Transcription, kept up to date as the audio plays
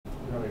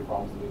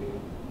problems with the video.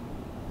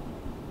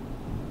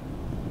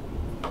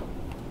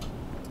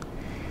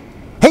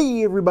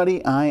 Hey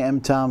everybody, I am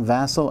Tom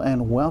Vasel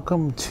and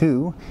welcome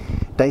to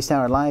Dice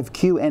Tower Live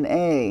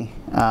Q&A.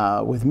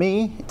 With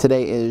me,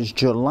 today is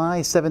July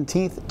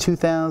 17th,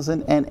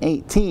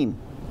 2018.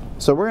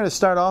 So we're going to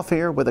start off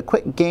here with a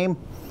quick game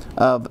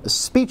of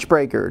Speech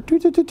Breaker,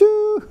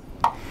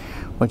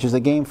 which is a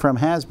game from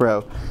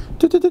Hasbro,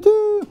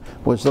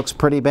 which looks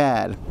pretty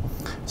bad.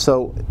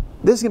 So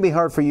this is going to be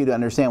hard for you to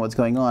understand what's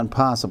going on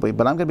possibly,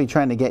 but I'm going to be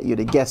trying to get you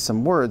to guess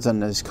some words on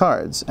those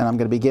cards, and I'm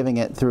going to be giving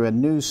it through a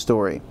news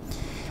story.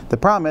 The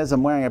problem is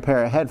I'm wearing a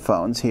pair of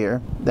headphones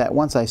here that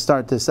once I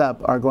start this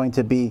up are going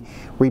to be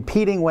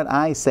repeating what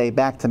I say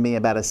back to me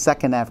about a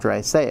second after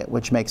I say it,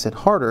 which makes it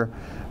harder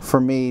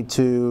for me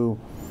to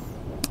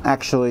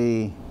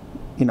actually,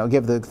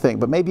 give the thing.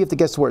 But maybe you have to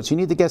guess the words. So you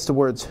need to guess the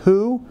words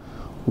who,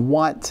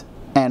 what,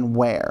 and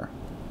where.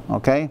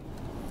 Okay?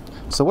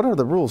 So what are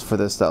the rules for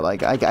this though?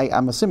 Like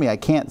I'm assuming I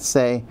can't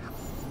say,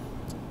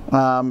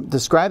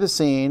 describe the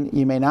scene.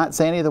 You may not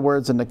say any of the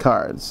words in the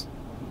cards.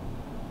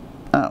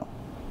 Oh.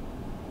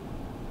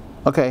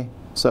 Okay,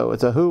 so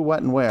it's a who,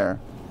 what, and where.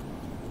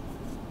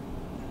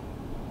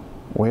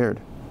 Weird.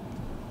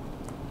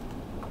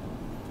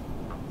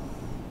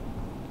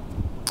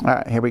 All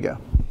right, here we go.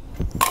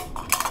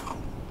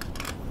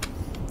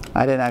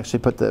 I didn't actually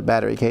put the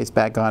battery case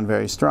back on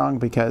very strong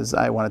because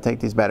I want to take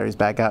these batteries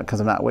back out because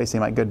I'm not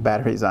wasting my good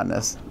batteries on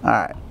this. All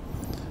right,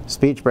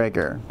 Speech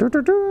Breaker.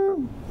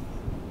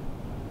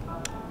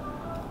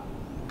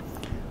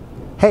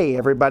 Hey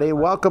everybody,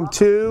 welcome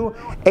to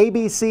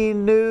ABC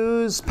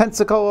News,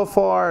 Pensacola,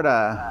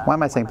 Florida. Why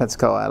am I saying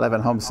Pensacola? I live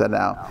in Homestead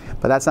now,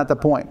 but that's not the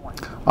point.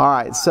 All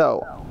right,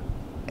 so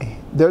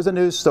there's a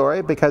news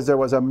story because there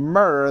was a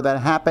murder that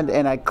happened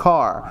in a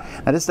car.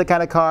 Now this is the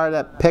kind of car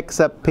that picks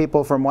up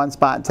people from one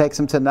spot and takes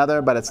them to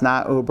another, but it's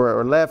not Uber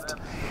or Lyft.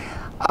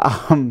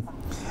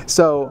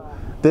 So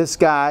this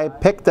guy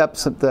picked up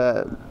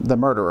the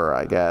murderer,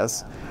 I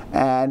guess,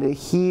 and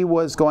he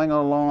was going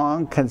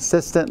along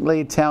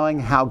consistently telling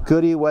how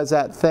good he was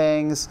at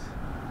things.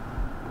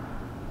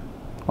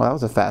 Well, that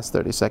was a fast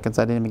 30 seconds.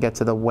 I didn't even get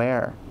to the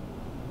where.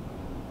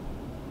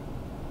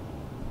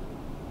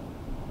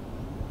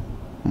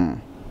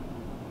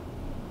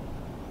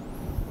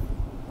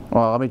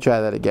 Well, let me try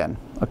that again.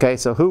 Okay,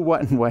 so who,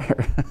 what, and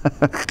where.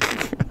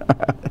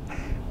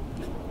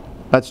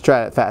 Let's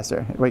try it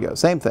faster. Here we go.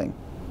 Same thing.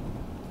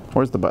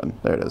 Where's the button?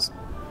 There it is.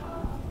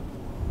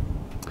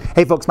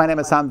 Hey folks, my name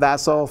is Tom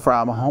Vasel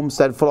from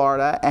Homestead,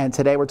 Florida, and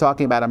today we're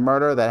talking about a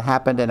murder that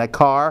happened in a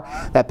car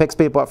that picks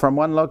people up from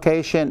one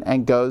location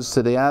and goes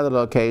to the other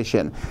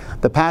location.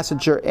 The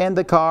passenger in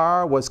the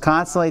car was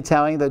constantly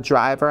telling the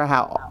driver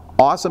how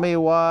awesome he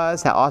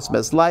was, how awesome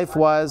his life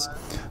was,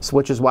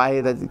 which is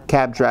why the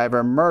cab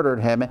driver murdered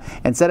him,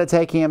 instead of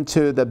taking him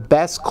to the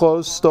best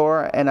clothes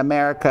store in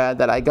America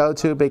that I go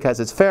to because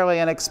it's fairly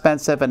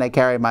inexpensive and they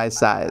carry my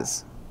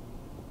size.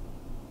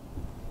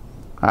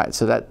 All right,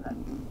 so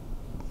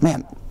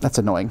man, that's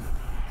annoying.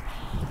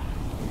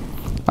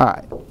 All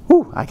right.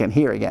 Whew, I can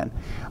hear again.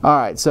 All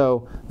right,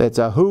 so it's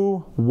a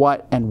who,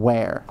 what, and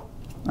where.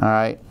 All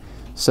right.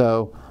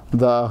 So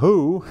the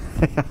who.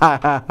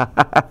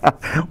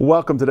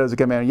 Welcome to those who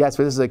come in. Yes,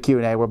 but this is a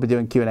Q&A. We'll be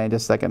doing Q&A in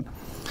just a second.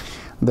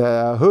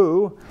 The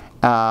who,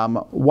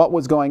 what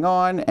was going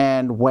on,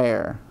 and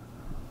where.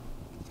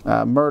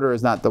 Murder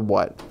is not the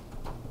what.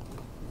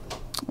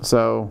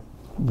 So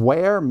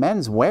where?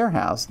 Men's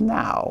Warehouse?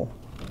 No.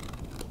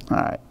 All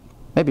right.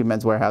 Maybe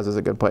Men's Warehouse is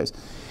a good place.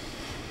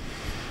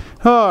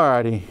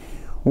 Alrighty.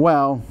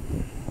 Well,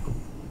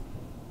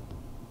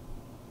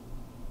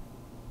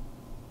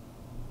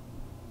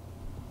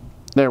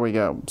 there we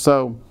go.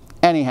 So,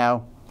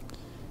 anyhow,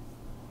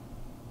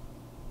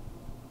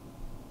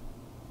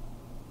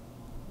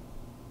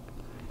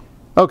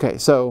 okay,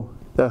 so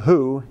the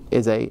who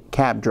is a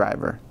cab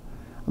driver.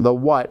 The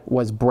what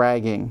was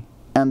bragging.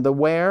 And the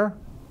where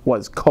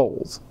was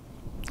Kohl's.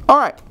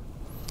 Alright.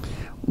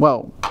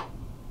 Well,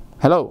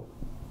 hello.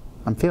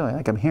 I'm feeling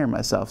like I'm hearing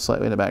myself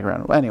slightly in the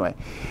background. Anyway,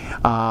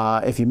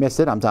 if you missed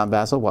it, I'm Tom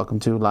Vasel. Welcome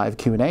to Live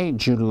Q&A,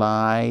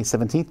 July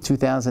 17th,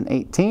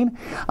 2018.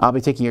 I'll be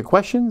taking your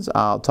questions.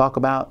 I'll talk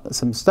about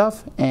some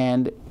stuff,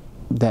 and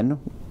then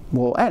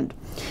we'll end.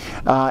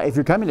 If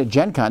you're coming to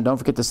Gen Con, don't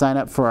forget to sign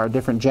up for our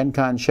different Gen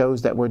Con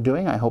shows that we're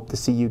doing. I hope to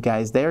see you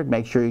guys there.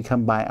 Make sure you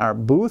come by our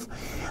booth.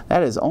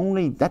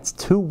 That's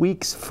 2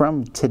 weeks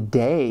from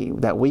today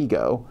that we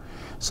go.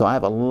 So I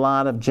have a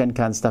lot of Gen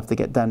Con stuff to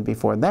get done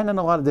before then, and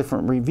a lot of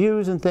different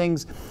reviews and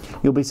things.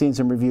 You'll be seeing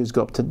some reviews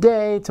go up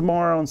today,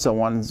 tomorrow, and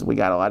so on. We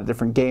got a lot of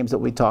different games that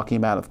we'll be talking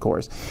about, of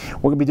course.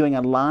 We're going to be doing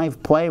a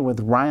live play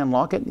with Ryan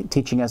Lockett,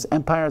 teaching us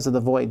Empires of the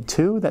Void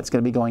 2. That's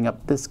going to be going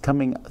up this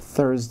coming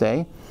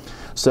Thursday.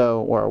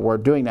 So, or we're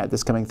doing that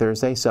this coming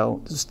Thursday,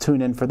 so just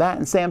tune in for that.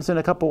 And Sam's doing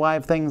a couple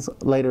live things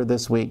later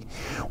this week.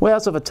 We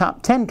also have a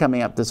top 10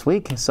 coming up this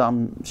week, so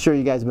I'm sure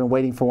you guys have been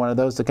waiting for one of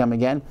those to come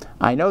again.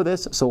 I know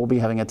this, so we'll be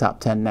having a top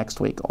 10 next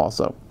week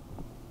also.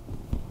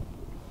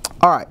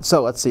 All right,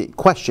 so let's see.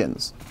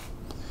 Questions.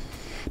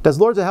 Does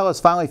Lords of Hellas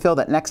finally fill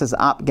that Nexus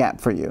Op gap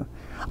for you?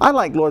 I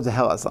like Lords of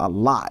Hellas a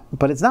lot,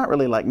 but it's not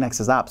really like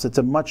Nexus Ops. It's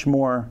a much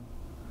more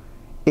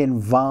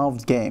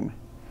involved game.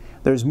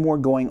 There's more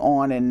going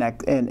on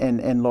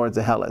in Lords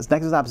of Hellas.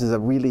 Nexus Ops is a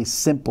really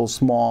simple,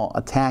 small,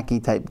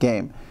 attacky type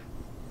game.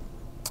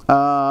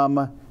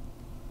 I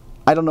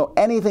don't know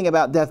anything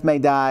about Death May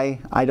Die.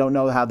 I don't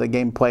know how the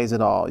game plays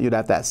at all. You'd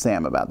have to ask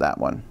Sam about that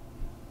one.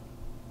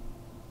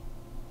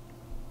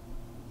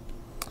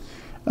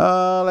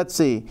 Let's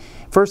see.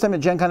 First time at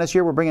Gen Con this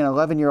year, we're bringing an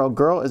 11-year-old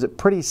girl. Is it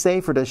pretty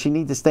safe, or does she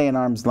need to stay in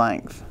arm's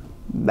length?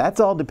 That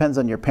all depends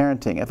on your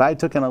parenting. If I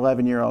took an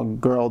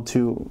 11-year-old girl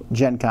to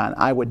Gen Con,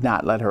 I would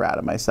not let her out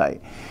of my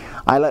sight.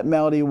 I let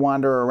Melody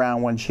wander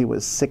around when she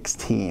was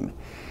 16.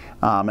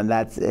 And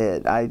that's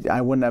it.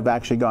 I wouldn't have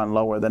actually gone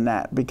lower than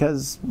that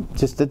because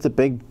just it's a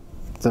big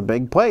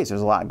place.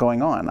 There's a lot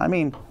going on. I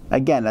mean,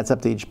 again, that's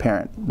up to each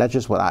parent. That's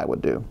just what I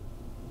would do.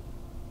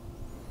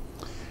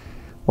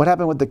 What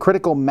happened with the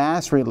Critical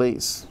Mass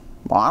release?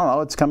 Well, I don't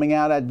know. It's coming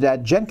out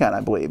at Gen Con,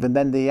 I believe, and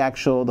then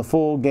the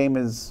full game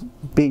is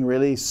being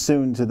released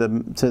soon to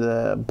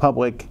the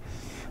public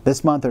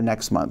this month or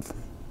next month.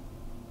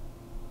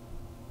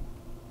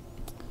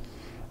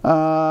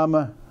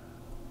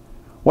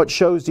 What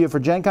shows do you have for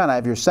Gen Con? I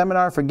have your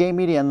seminar for game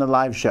media and the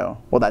live show.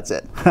 Well, that's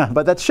it.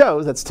 But that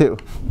shows, that's two.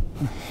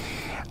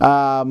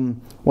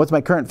 What's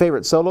my current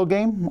favorite solo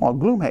game? Well,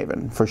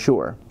 Gloomhaven, for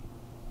sure.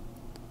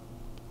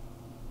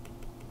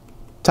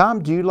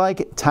 Tom, do you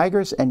like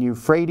Tigris and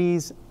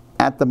Euphrates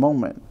at the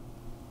moment?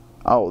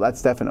 Oh,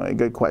 that's definitely a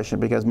good question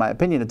because my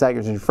opinion of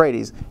Tigris and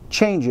Euphrates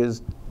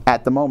changes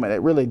at the moment.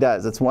 It really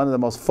does. It's one of the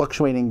most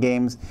fluctuating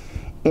games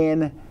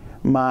in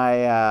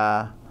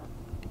my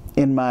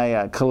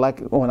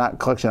well, not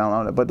collection, I don't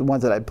own it, but the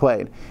ones that I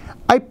played.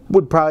 I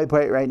would probably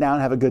play it right now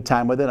and have a good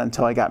time with it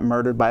until I got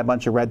murdered by a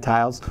bunch of red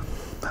tiles.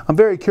 I'm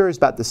very curious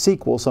about the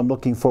sequel, so I'm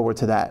looking forward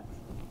to that.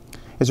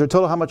 Is there a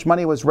total how much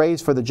money was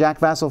raised for the Jack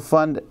Vasel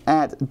Fund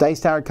at Dice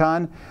Tower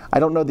Con?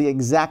 I don't know the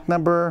exact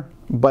number,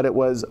 but it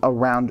was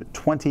around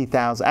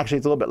 20,000. Actually,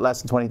 it's a little bit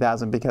less than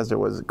 20,000 because there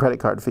was credit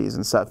card fees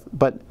and stuff.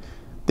 But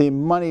the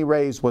money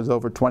raised was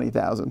over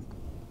 20,000.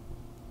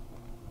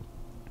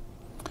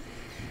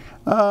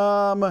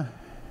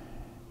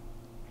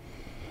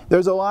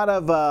 There's a lot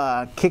of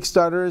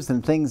Kickstarters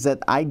and things that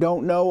I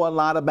don't know a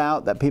lot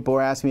about that people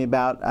are asking me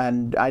about,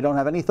 and I don't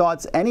have any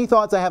thoughts. Any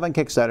thoughts I have on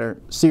Kickstarter,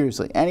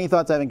 seriously, any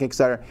thoughts I have on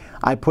Kickstarter,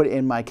 I put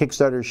in my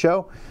Kickstarter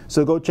show.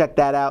 So go check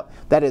that out.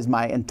 That is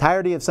my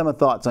entirety of some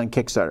thoughts on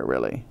Kickstarter,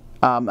 really.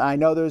 I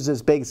know there's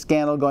this big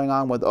scandal going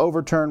on with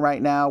Overturn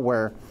right now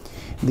where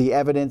the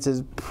evidence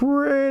is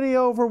pretty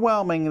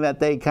overwhelming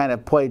that they kind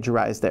of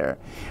plagiarized there,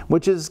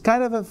 which is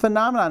kind of a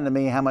phenomenon to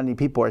me how many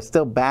people are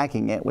still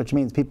backing it, which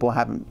means people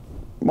haven't.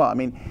 Well, I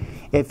mean,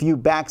 if you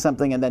back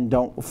something and then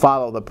don't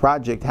follow the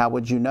project, how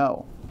would you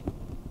know?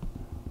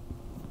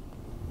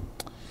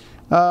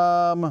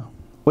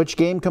 Which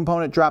game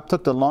component drop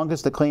took the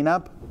longest to clean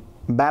up?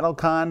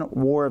 BattleCon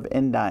War of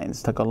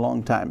Endines took a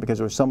long time because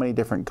there were so many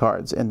different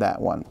cards in that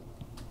one.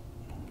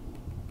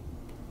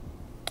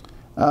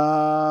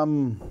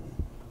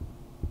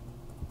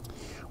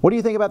 What do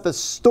you think about the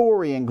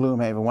story in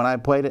Gloomhaven? When I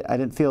played it, I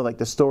didn't feel like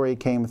the story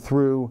came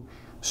through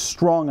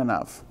strong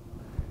enough.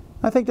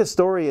 I think the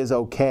story is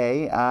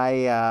okay.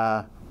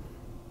 I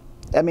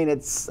mean,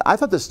 I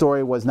thought the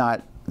story was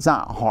not. It's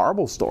not a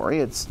horrible story.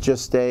 It's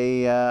just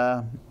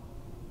a.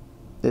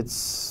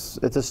 It's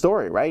a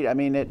story, right? I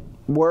mean, it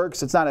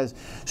works. It's not a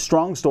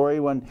strong story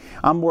when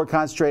I'm more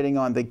concentrating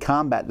on the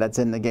combat that's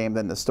in the game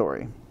than the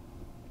story.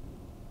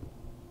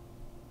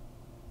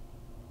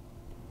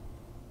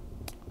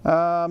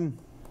 I'm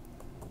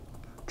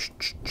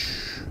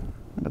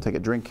gonna take a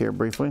drink here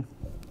briefly.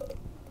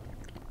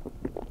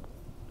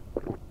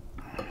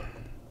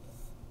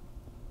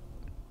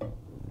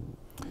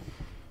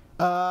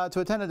 To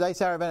attend a Dice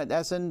Tower event at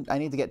Essen, I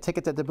need to get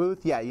tickets at the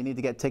booth? Yeah, you need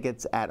to get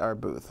tickets at our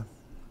booth.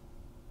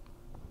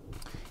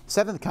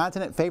 Seventh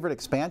Continent favorite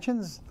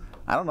expansions?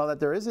 I don't know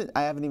that there isn't.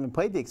 I haven't even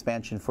played the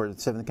expansion for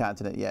Seventh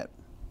Continent yet.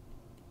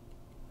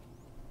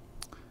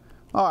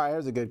 All right,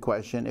 here's a good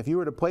question. If you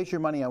were to place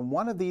your money on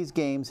one of these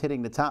games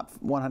hitting the top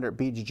 100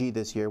 BGG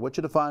this year, which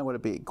of the following would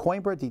it be?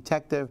 Coimbra,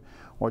 Detective,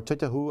 or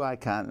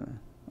Teotihuacan,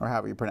 or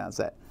however you pronounce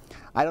that?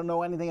 I don't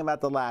know anything about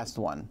the last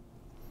one.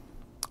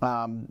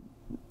 I'm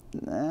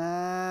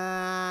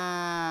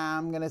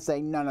going to say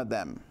none of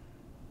them.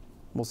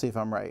 We'll see if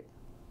I'm right.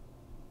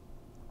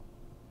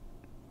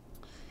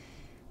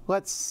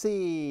 Let's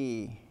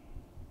see.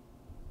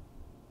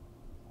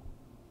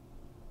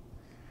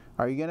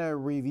 Are you going to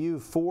review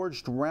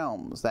Forged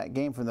Realms, that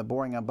game from the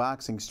Boring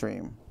Unboxing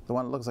stream? The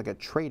one that looks like a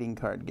trading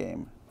card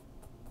game.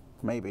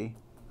 Maybe.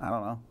 I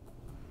don't know.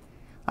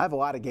 I have a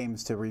lot of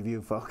games to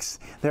review, folks.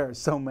 There are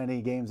so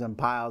many games on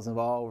piles of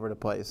all over the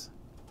place.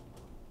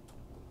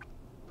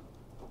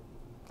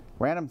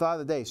 Random thought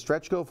of the day.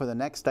 Stretch goal for the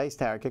next Dice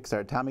Tower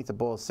Kickstarter. Tom eats a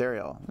bowl of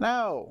cereal.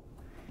 No!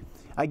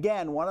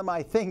 Again, one of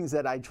my things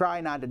that I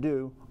try not to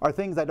do are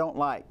things I don't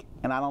like.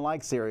 And I don't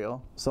like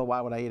cereal, so why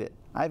would I eat it?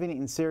 I haven't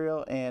eaten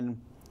cereal in,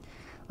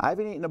 I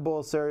haven't eaten a bowl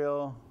of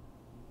cereal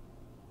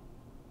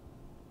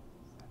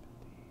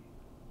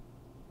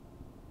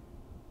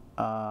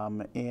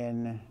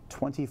in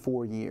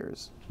 24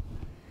 years.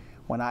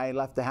 When I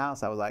left the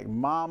house, I was like,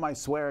 Mom, I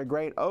swear a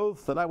great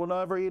oath that I will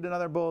never eat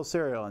another bowl of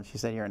cereal. And she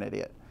said, you're an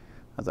idiot.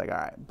 I was like, all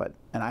right,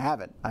 and I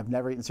haven't. I've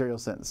never eaten cereal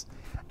since.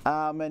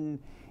 And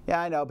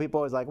yeah, I know people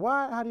always like,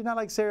 what? How do you not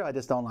like cereal? I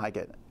just don't like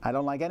it. I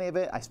don't like any of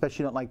it. I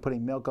especially don't like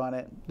putting milk on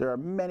it. There are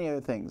many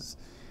other things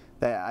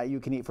that you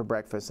can eat for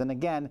breakfast. And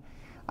again,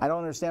 I don't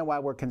understand why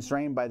we're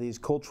constrained by these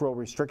cultural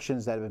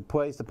restrictions that have been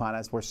placed upon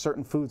us where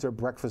certain foods are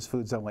breakfast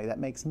foods only. That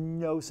makes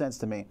no sense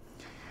to me.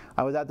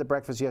 I was at the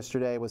breakfast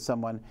yesterday with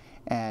someone,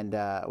 and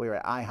we were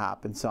at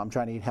IHOP, and so I'm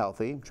trying to eat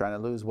healthy, trying to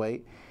lose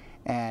weight,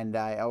 and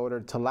I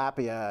ordered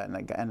tilapia,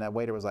 and the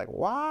waiter was like,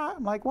 what?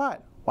 I'm like,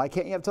 what? Why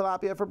can't you have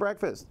tilapia for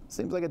breakfast?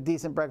 Seems like a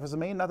decent breakfast to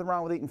me. Nothing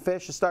wrong with eating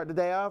fish to start the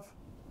day off.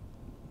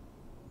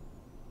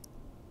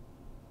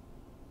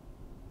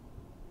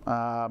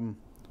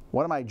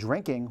 What am I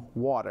drinking?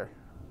 Water.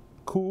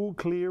 Cool,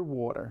 clear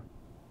water.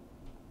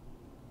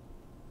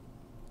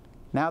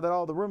 Now that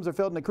all the rooms are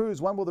filled in the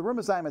cruise, when will the room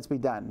assignments be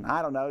done?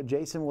 I don't know.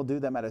 Jason will do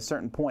them at a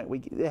certain point.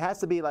 It has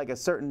to be like a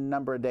certain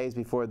number of days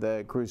before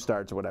the cruise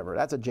starts or whatever.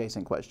 That's a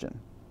Jason question.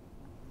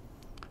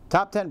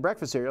 Top 10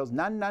 breakfast cereals.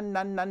 None, none,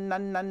 none, none,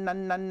 none, none,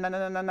 none, none,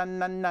 none, none, none,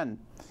 none, none.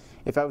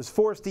 If I was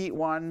forced to eat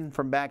one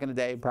from back in the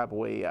day,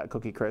 probably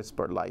Cookie Crisp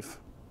or Life.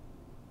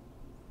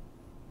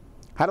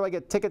 How do I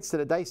get tickets to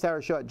the Dice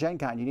Tower show at Gen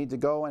Con? You need to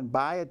go and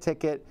buy a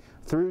ticket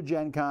through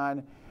Gen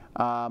Con.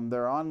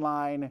 They're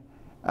online.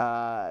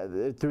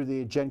 Through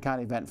the Gen Con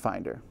event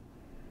finder.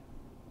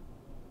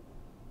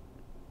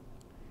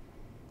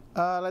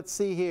 Let's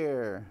see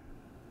here.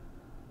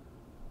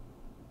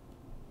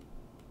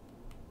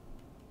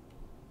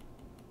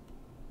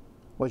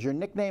 Was your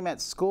nickname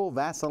at school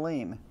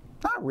Vaseline?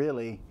 Not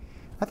really.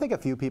 I think a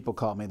few people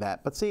call me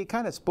that, but see, it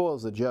kind of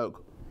spoils the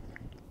joke.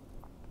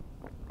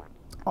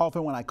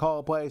 Often when I call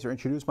a place or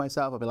introduce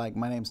myself, I'll be like,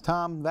 my name's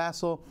Tom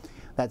Vasel.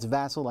 That's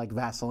Vasel like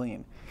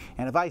Vaseline.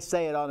 And if I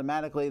say it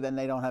automatically, then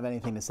they don't have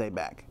anything to say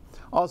back.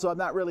 Also, I'm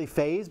not really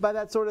fazed by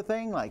that sort of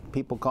thing. Like,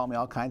 people call me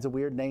all kinds of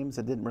weird names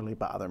that didn't really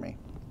bother me.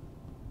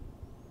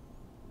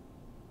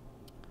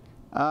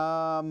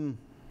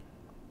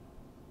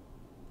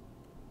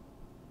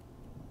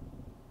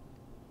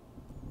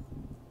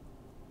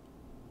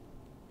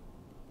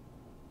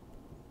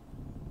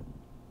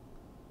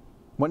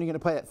 When are you going to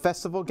play that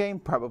festival game?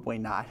 Probably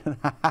not.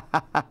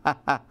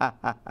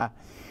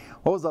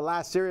 What was the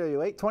last cereal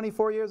you ate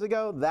 24 years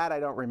ago? That I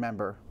don't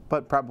remember,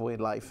 but probably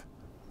Life.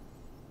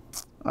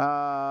 Do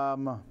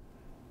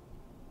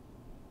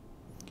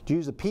you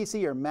use a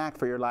PC or Mac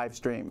for your live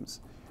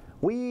streams?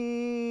 We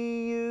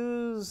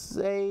use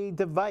a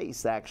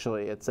device,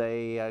 actually. It's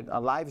a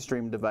live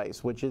stream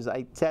device, which is,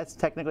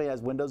 technically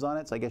has Windows on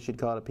it, so I guess you'd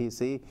call it a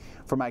PC.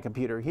 For my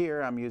computer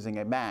here, I'm using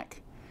a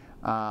Mac.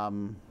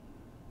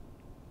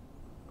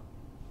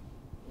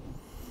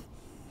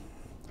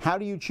 How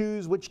do you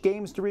choose which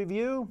games to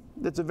review?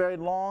 It's a very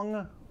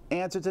long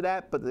answer to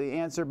that, but the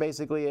answer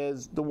basically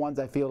is the ones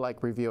I feel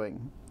like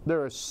reviewing.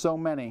 There are so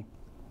many.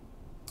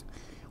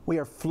 We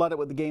are flooded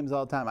with the games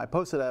all the time. I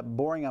posted a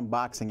boring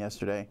unboxing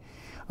yesterday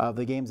of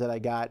the games that I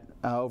got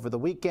over the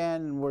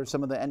weekend, were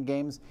some of the end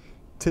games.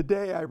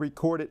 Today I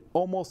recorded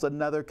almost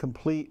another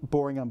complete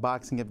boring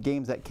unboxing of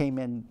games that came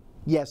in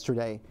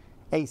yesterday.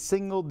 A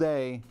single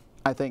day,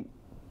 I think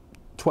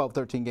 12,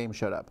 13 games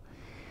showed up.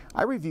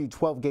 I review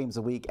 12 games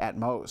a week at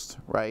most,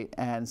 right?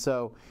 And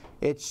so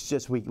it's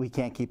just we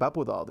can't keep up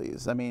with all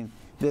these. I mean,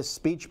 this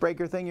Speech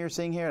Breaker thing you're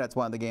seeing here, that's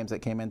one of the games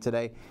that came in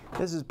today.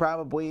 This is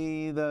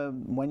probably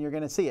when you're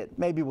going to see it.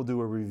 Maybe we'll do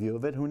a review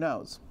of it. Who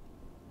knows?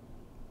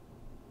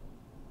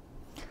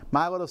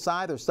 My Little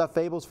Scythe or Stuffed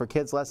Fables for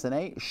kids less than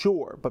 8?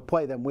 Sure, but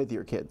play them with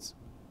your kids.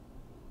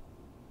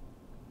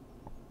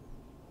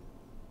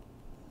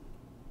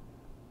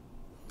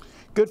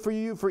 Good for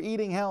you for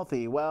eating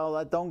healthy.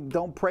 Well,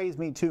 don't praise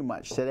me too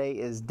much. Today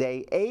is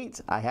day 8.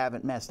 I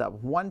haven't messed up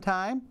one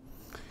time.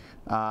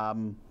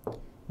 I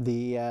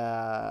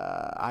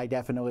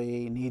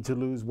definitely need to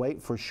lose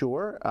weight for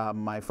sure.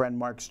 My friend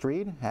Mark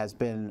Street has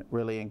been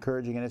really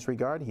encouraging in this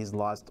regard. He's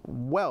lost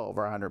well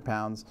over 100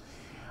 pounds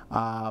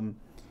and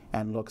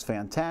looks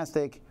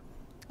fantastic.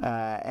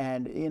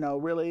 And, you know,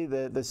 really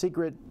the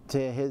secret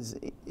to his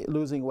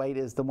losing weight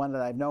is the one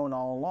that I've known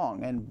all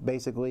along. And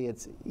basically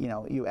it's, you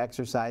know, you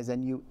exercise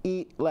and you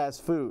eat less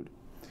food.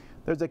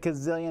 There's a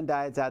gazillion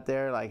diets out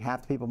there. Like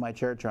half the people in my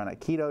church are on a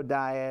keto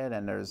diet,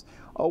 and there's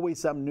always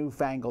some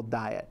newfangled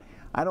diet.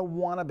 I don't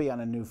want to be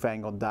on a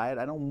newfangled diet.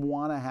 I don't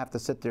want to have to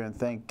sit there and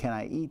think, can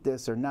I eat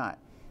this or not?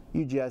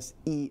 You just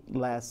eat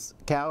less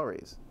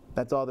calories.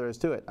 That's all there is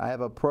to it. I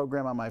have a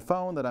program on my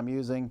phone that I'm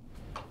using.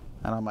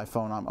 And on my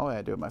phone, oh yeah,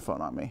 I do have my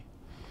phone on me.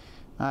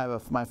 I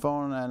have my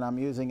phone, and I'm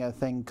using a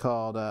thing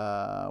called,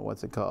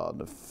 what's it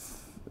called?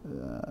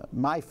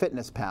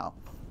 MyFitnessPal.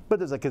 But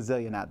there's a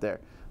gazillion out there.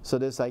 So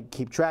this I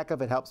keep track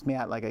of. It helps me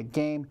out like a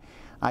game.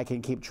 I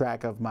can keep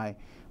track of my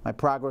my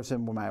progress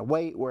in my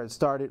weight, where it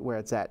started, where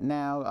it's at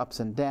now, ups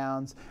and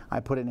downs. I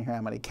put in here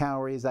how many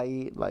calories I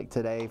eat. Like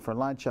today for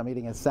lunch, I'm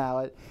eating a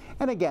salad.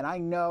 And again, I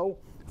know,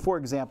 for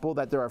example,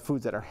 that there are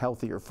foods that are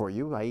healthier for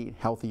you. I eat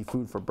healthy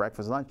food for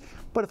breakfast and lunch.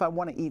 But if I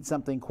want to eat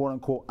something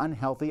quote-unquote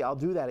unhealthy, I'll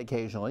do that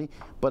occasionally.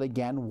 But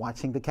again,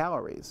 watching the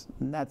calories.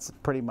 And that's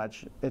pretty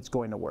much, it's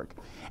going to work.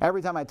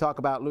 Every time I talk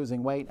about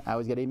losing weight, I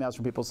always get emails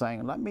from people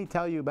saying, let me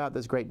tell you about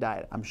this great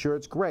diet. I'm sure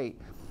it's great.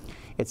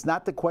 It's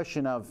not the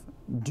question of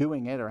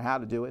doing it or how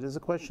to do it. It's a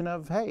question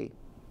of, hey,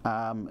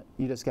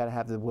 you just got to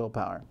have the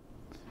willpower.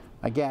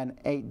 Again,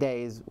 8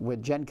 days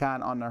with Gen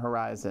Con on the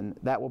horizon.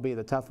 That will be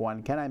the tough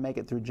one. Can I make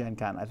it through Gen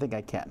Con? I think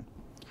I can.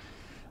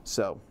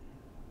 So,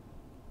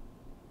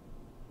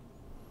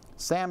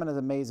 salmon is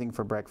amazing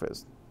for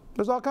breakfast.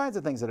 There's all kinds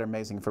of things that are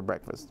amazing for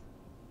breakfast.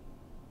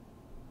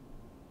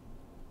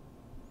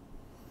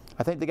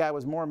 I think the guy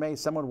was more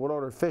amazed someone would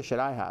order fish at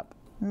IHOP.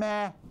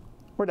 Meh.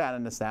 We're down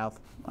in the South.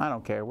 I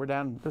don't care. We're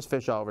down. There's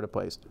fish all over the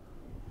place.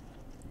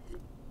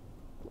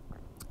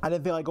 I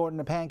didn't feel like ordering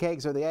the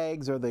pancakes or the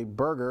eggs or the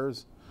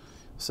burgers,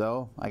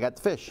 so I got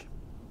the fish.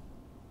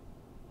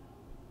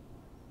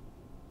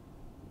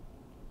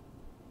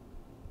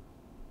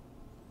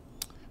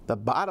 The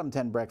bottom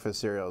 10 breakfast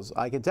cereals.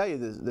 I can tell you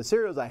the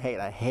cereals I hate.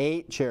 I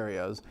hate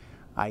Cheerios.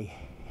 I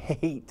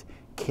hate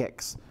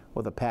Kix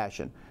with a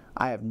passion.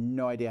 I have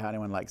no idea how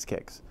anyone likes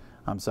Kix.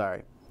 I'm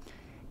sorry.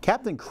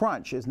 Captain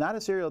Crunch is not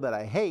a cereal that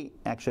I hate.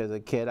 Actually, as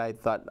a kid, I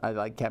thought I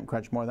liked Captain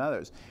Crunch more than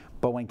others.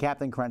 But when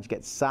Captain Crunch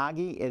gets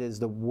soggy, it is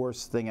the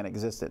worst thing in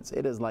existence.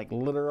 It is like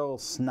literal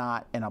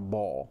snot in a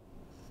bowl.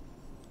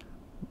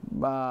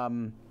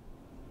 And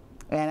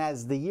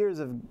as the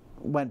years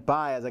went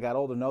by, as I got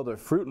older and older,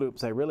 Fruit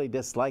Loops, I really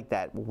disliked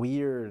that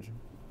weird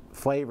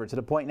flavor to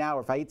the point now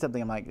where if I eat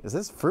something, I'm like, is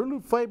this Fruit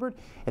Loop flavored?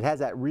 It has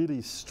that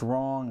really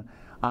strong,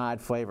 odd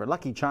flavor.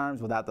 Lucky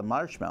Charms without the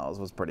marshmallows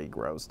was pretty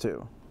gross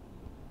too.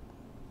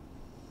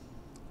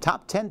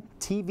 Top 10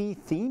 TV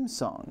theme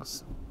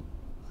songs.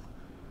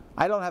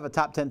 I don't have a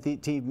top 10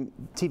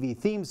 TV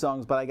theme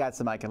songs, but I got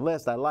some I can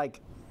list. I like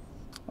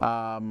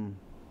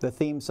the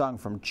theme song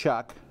from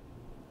Chuck.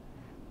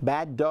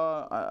 Bad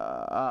Dog,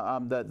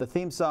 the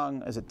theme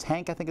song, is it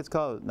Tank, I think it's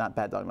called? Not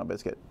Bad Dog, No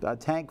Biscuit.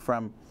 Tank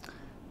from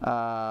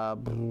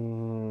Cowboy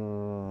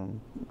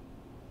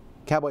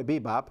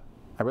Bebop.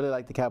 I really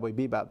like the Cowboy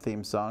Bebop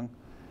theme song.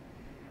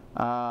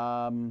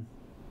 I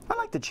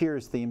like the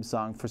Cheers theme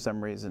song for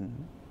some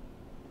reason.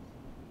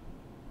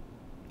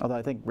 Although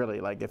I think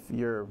really, like, if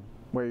you're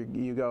where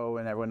you go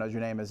and everyone knows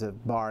your name is a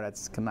bar,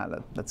 that's kind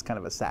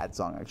of a sad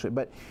song actually.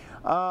 But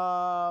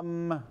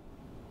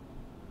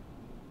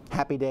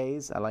Happy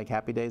Days, I like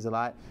Happy Days a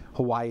lot.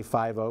 Hawaii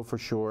 5-0 for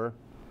sure.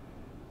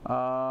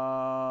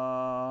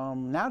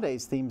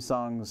 Nowadays theme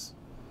songs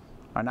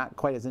are not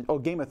quite as. Oh,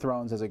 Game of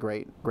Thrones has a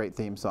great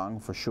theme song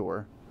for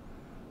sure.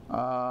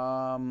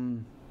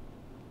 The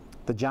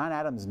John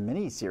Adams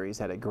miniseries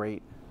had a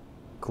great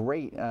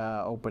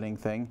opening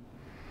thing.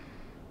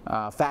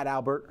 Fat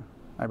Albert,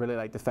 I really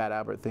like the Fat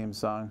Albert theme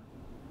song.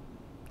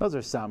 Those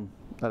are some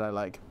that I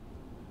like.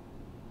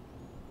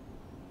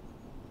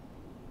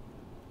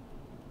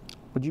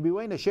 Would you be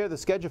willing to share the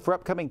schedule for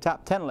upcoming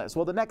top 10 lists?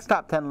 Well, the next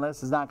top 10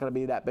 list is not going to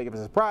be that big of a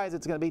surprise.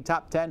 It's going to be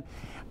top 10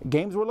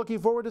 games we're looking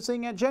forward to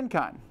seeing at Gen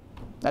Con.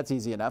 That's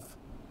easy enough.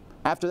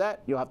 After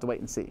that, you'll have to wait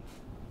and see.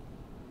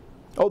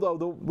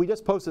 Although we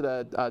just posted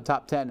a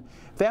top 10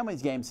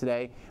 families games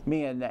today.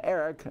 Me and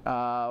Eric,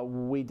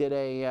 we did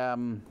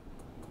a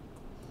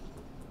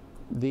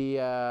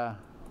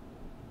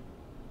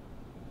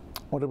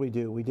what did we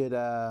do? We did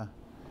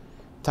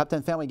top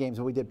 10 family games,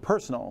 but we did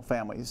personal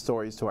family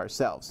stories to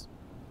ourselves.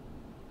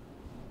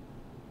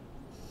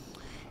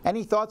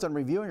 Any thoughts on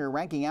reviewing or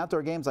ranking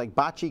outdoor games like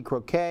bocce,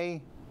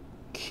 croquet,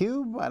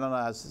 cube? I don't know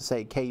how to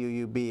say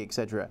K-U-U-B,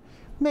 etc.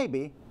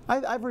 Maybe.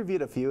 I've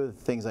reviewed a few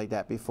things like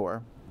that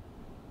before.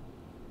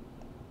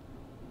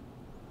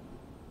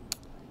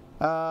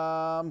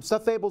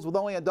 Stuffed fables with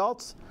only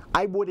adults?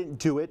 I wouldn't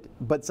do it,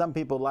 but some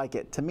people like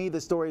it. To me, the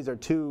stories are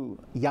too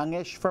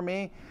youngish for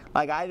me.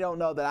 Like, I don't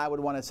know that I would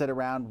want to sit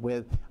around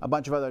with a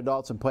bunch of other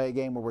adults and play a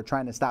game where we're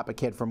trying to stop a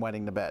kid from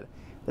wetting the bed.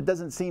 It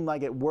doesn't seem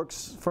like it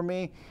works for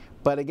me.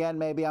 But again,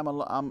 maybe I'm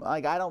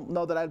like, I don't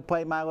know that I'd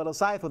play My Little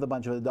Scythe with a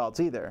bunch of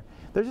adults either.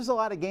 There's just a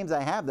lot of games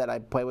I have that I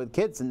play with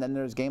kids, and then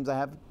there's games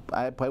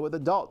I play with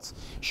adults.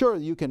 Sure,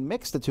 you can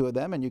mix the two of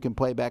them and you can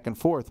play back and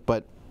forth,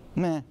 but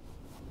meh.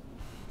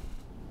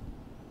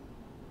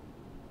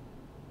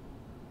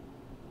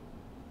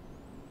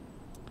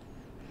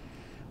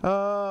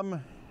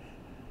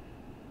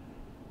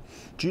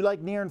 Do you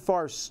like Near and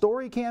Far's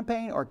story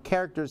campaign or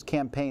characters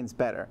campaigns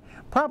better?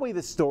 Probably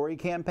the story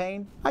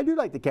campaign. I do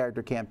like the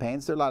character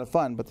campaigns. They're a lot of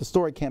fun, but the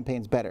story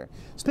campaign's better.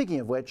 Speaking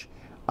of which,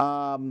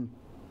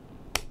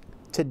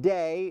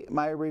 today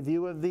my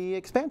review of the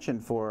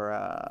expansion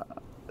for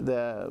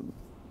the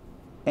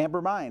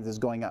Amber Mines is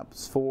going up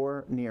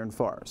for Near and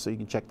Far, so you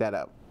can check that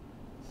out.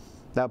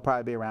 That'll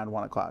probably be around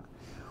 1 o'clock.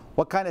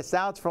 What kind of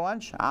salads for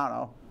lunch? I don't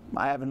know.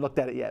 I haven't looked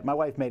at it yet. My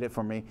wife made it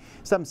for me.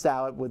 Some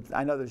salad with,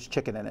 I know there's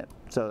chicken in it,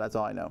 so that's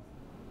all I know.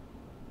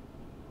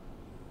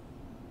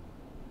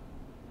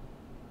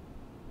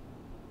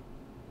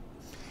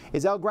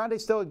 Is El Grande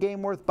still a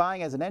game worth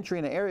buying as an entry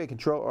into area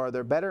control, or are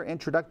there better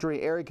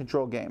introductory area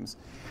control games?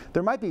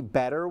 There might be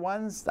better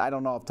ones. I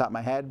don't know off the top of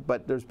my head,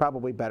 but there's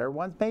probably better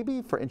ones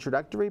maybe for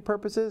introductory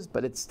purposes,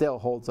 but it still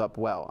holds up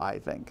well, I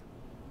think.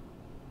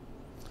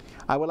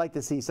 I would like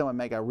to see someone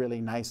make a really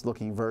nice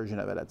looking version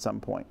of it at some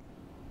point.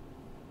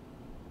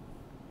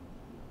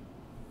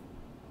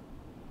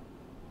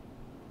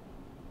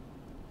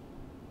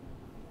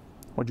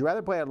 Would you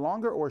rather play a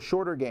longer or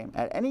shorter game?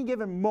 At any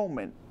given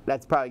moment,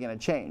 that's probably going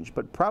to change,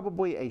 but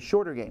probably a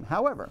shorter game.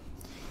 However,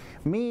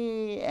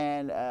 me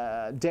and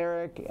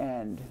Derek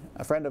and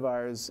a friend of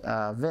ours,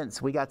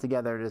 Vince, we got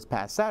together this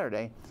past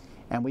Saturday,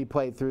 and we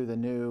played through the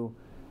new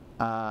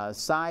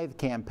Scythe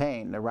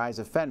campaign, The Rise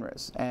of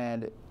Fenris.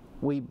 And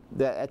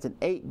that's an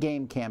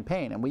 8-game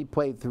campaign, and we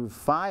played through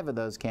 5 of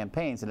those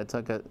campaigns, and it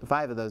took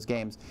 5 of those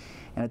games,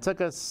 and it took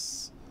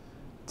us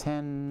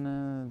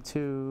 10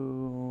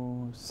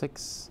 to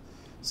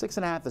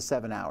 6.5 to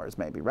 7 hours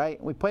maybe, right?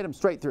 We played them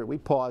straight through. We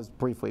paused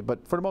briefly,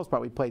 but for the most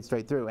part we played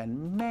straight through,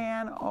 and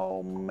man,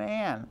 oh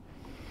man,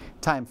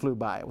 time flew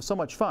by. It was so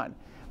much fun.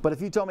 But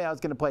if you told me I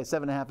was going to play a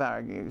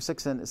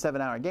 6 and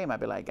 7 hour game, I'd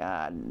be like,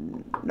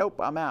 nope,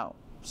 I'm out.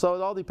 So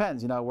it all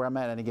depends, where I'm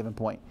at any given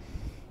point.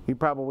 You're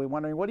probably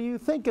wondering, what do you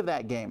think of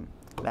that game?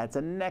 That's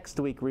a next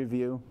week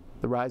review.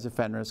 The Rise of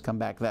Fenris. Come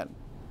back then.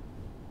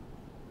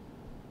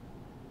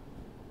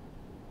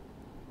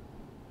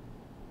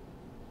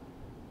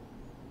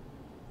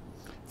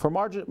 For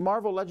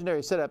Marvel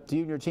Legendary Setup, do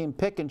you and your team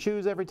pick and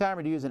choose every time,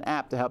 or do you use an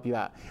app to help you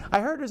out? I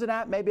heard there's an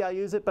app, maybe I'll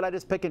use it, but I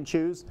just pick and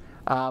choose.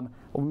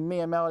 Me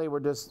and Melody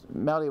was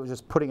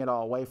just putting it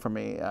all away from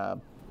me,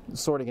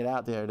 sorting it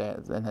out the other day,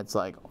 and it's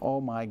like, oh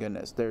my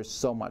goodness, there's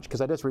so much.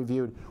 Because I just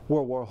reviewed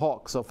World War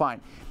Hulk, so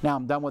fine. Now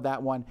I'm done with that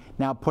one.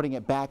 Now putting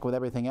it back with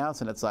everything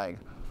else, and it's like,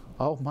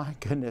 oh my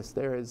goodness,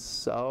 there is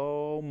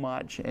so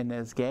much in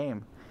this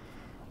game.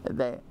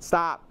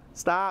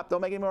 Stop,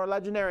 don't make any more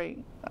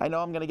legendary. I know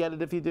I'm going to get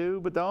it if you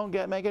do, but don't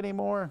make any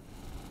more.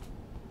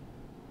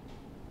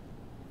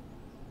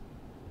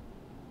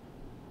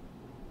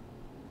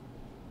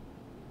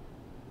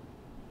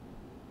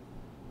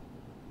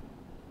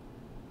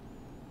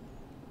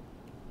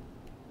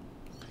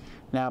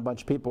 Now a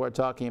bunch of people are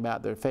talking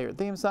about their favorite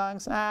theme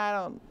songs.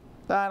 I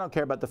don't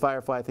care about the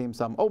Firefly theme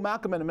song. Oh,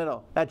 Malcolm in the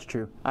Middle. That's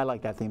true. I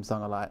like that theme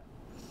song a lot.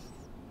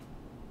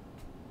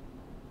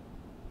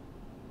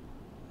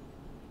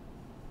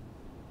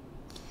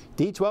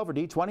 D12 or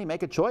D20,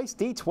 make a choice.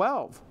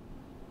 D12.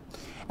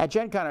 At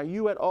Gen Con, are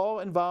you at all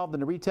involved in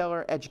the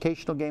retailer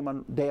educational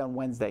game day on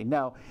Wednesday?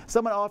 No.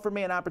 Someone offered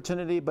me an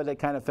opportunity, but it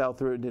kind of fell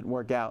through. It didn't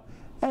work out.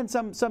 And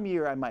some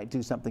year I might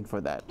do something for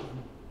that.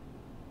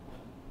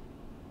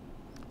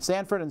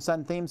 Sanford and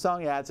Son theme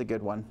song? Yeah, that's a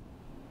good one.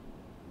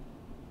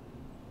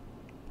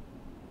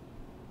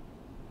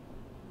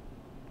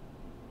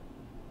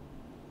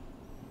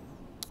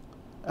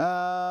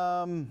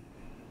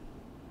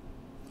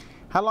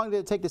 How long did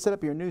it take to set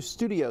up your new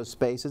studio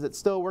space? Is it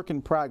still a work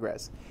in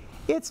progress?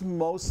 It's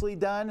mostly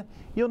done.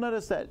 You'll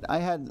notice that I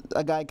had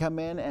a guy come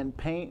in and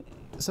paint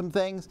some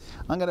things.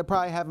 I'm going to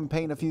probably have him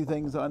paint a few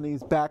things on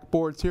these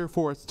backboards here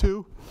for us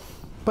too.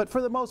 But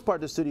for the most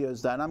part, the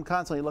studio's done. I'm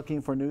constantly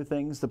looking for new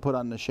things to put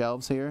on the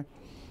shelves here.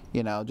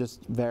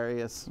 Just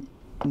various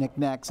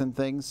knickknacks and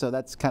things. So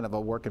that's kind of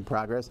a work in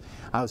progress.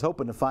 I was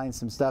hoping to find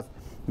some stuff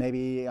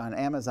maybe on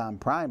Amazon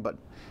Prime, but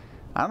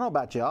I don't know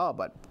about y'all,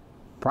 but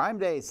Prime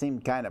Day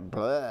seemed kind of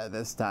blah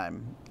this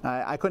time.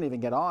 I couldn't even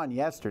get on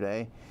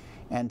yesterday.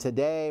 And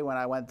today when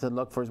I woke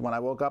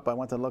up, I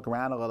went to look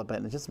around a little bit,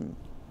 and it's just,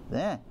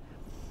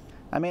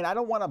 I mean, I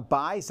don't want to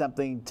buy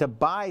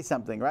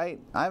something, right?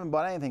 I haven't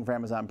bought anything for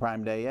Amazon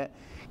Prime Day yet,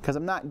 because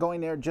I'm not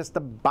going there just to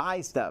buy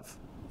stuff.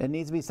 It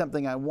needs to be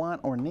something I want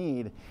or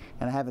need,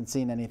 and I haven't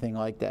seen anything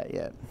like that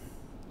yet.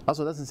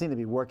 Also, it doesn't seem to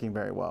be working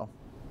very well.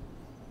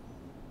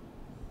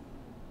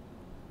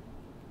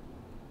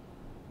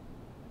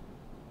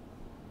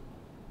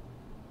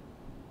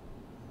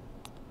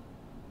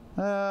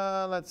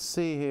 Let's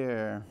see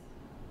here.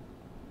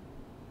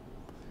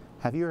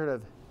 Have you heard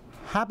of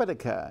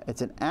Habitica?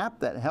 It's an app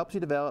that helps you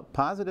develop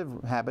positive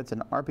habits in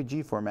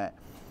RPG format.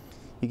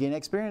 You gain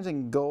experience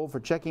and gold for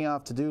checking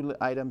off to-do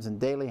items and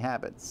daily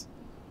habits.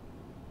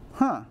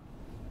 Huh.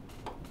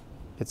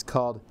 It's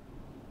called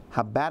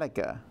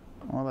Habitica.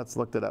 Well, let's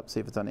look it up, see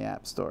if it's on the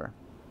App Store.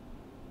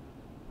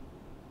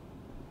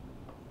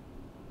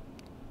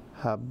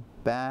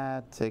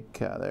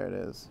 Habitica, there it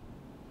is.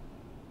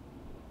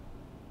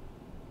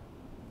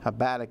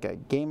 Habitica,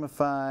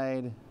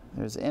 gamified.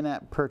 There's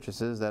in-app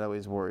purchases, that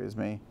always worries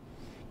me.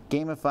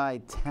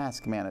 Gamified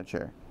task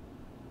manager.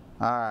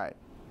 All right,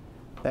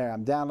 there,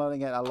 I'm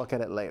downloading it. I'll look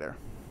at it later.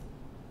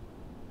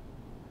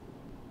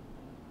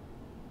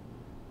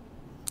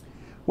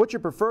 What's your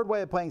preferred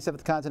way of playing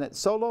Seventh Continent,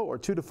 solo or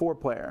 2 to 4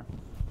 player?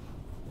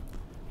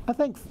 I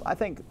think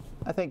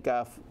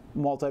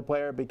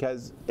multiplayer,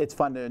 because it's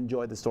fun to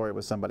enjoy the story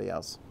with somebody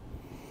else.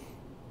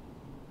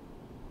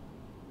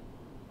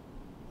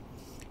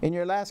 In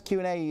your last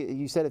Q&A,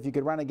 you said if you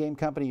could run a game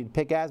company, you'd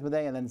pick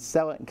Asmodee and then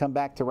sell it and come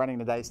back to running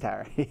the Dice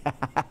Tower.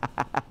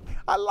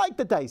 I like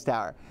the Dice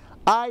Tower.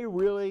 I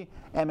really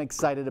am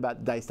excited about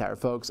the Dice Tower,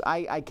 folks.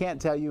 I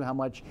can't tell you how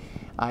much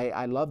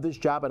I love this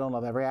job. I don't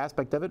love every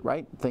aspect of it,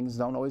 right? Things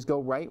don't always go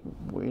right,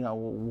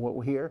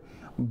 here.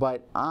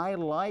 But I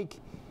like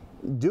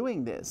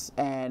doing this,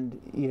 and,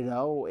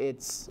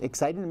 it's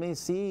exciting to me to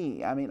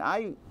see. I mean,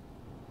 I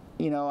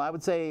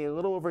would say a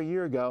little over a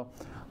year ago,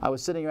 I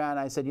was sitting around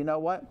and I said, you know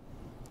what?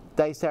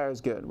 Dice Tower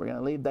is good. We're going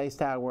to leave Dice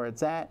Tower where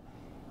it's at,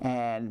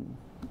 and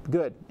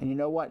good. And you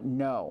know what?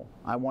 No,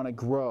 I want to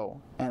grow.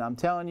 And I'm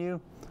telling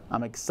you,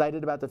 I'm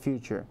excited about the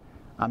future.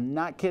 I'm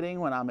not kidding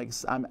when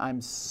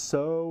I'm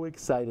so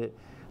excited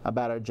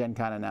about our Gen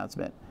Con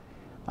announcement.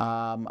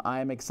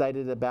 I'm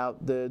excited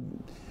about the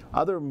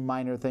other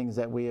minor things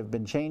that we have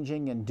been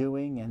changing and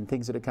doing and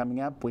things that are coming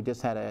up. We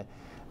just had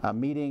a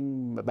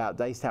meeting about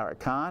Dice Tower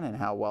Con and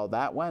how well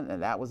that went,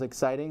 and that was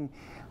exciting.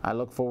 I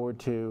look forward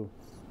to,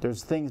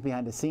 there's things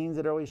behind the scenes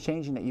that are always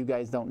changing that you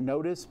guys don't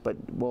notice, but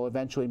will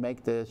eventually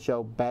make the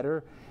show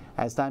better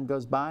as time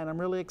goes by, and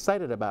I'm really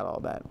excited about all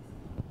that.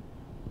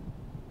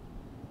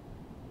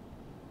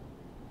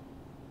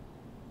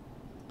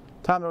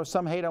 Tom, there was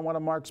some hate on one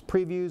of Mark's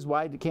previews.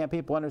 Why can't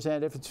people understand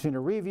the difference between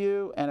a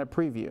review and a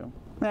preview?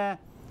 Nah,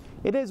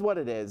 it is what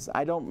it is.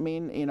 I don't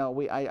mean,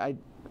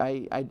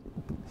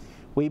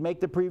 we make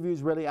the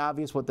previews really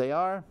obvious what they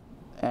are,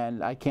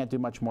 and I can't do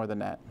much more than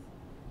that.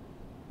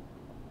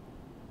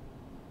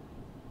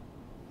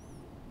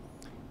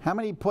 How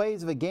many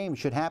plays of a game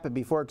should happen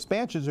before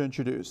expansions are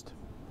introduced?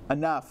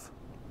 Enough.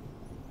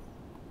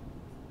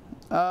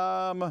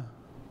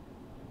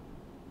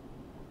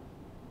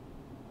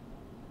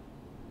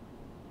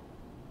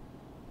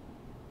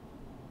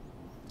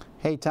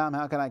 Hey Tom,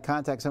 how can I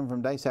contact someone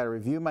from Dice Tower to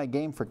review my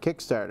game for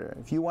Kickstarter?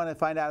 If you want to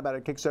find out about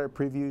our Kickstarter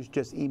previews,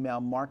 just email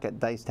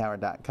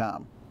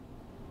mark@dicetower.com.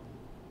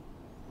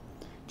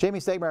 Jamie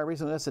Stegmeyer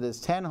recently listed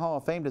his 10 Hall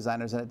of Fame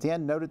designers, and at the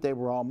end noted they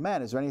were all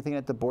men. Is there anything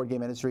that the board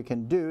game industry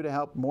can do to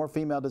help more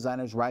female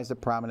designers rise to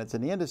prominence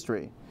in the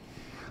industry?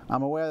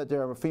 I'm aware that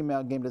there are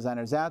female game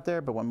designers out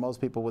there, but when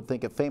most people would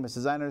think of famous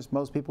designers,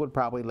 most people would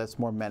probably list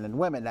more men and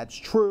women. That's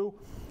true,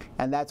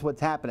 and that's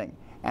what's happening.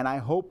 And I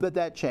hope that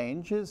that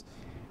changes.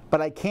 But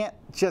I can't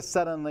just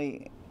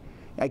suddenly,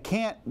 I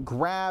can't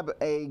grab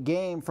a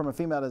game from a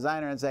female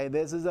designer and say,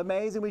 this is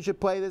amazing, we should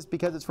play this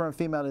because it's from a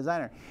female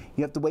designer.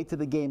 You have to wait till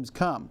the games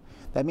come.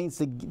 That means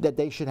that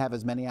they should have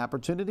as many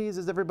opportunities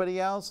as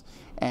everybody else.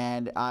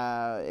 And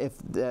if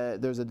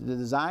there's a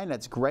design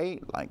that's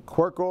great, like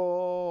Quirkle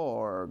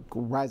or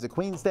Rise of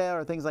Queensdale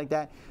or things like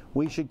that,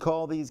 we should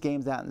call these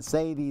games out and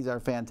say these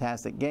are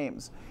fantastic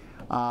games.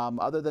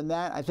 Other than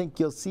that, I think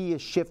you'll see a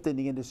shift in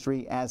the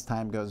industry as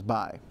time goes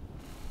by.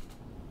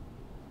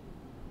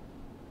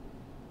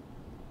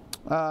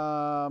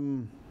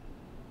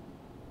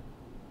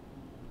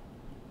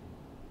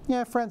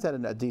 Yeah, Friends had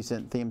a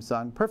decent theme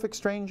song. Perfect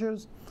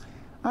Strangers,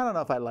 I don't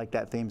know if I like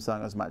that theme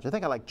song as much. I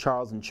think I like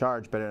Charles in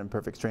Charge better than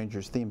Perfect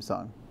Strangers theme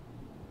song.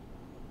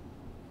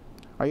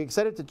 Are you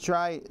excited to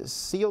try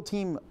SEAL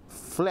Team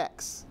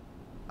Flex?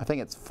 I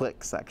think it's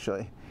Flix,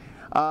 actually.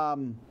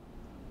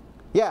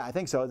 Yeah, I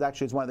think so.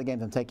 It's one of the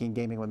games I'm taking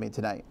gaming with me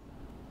tonight.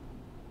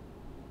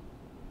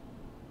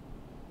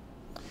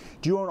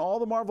 Do you own all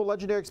the Marvel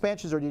Legendary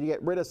expansions, or did you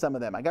get rid of some of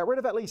them? I got rid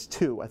of at least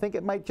 2. I think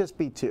it might just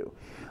be 2.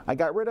 I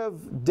got rid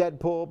of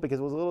Deadpool because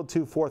it was a little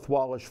too fourth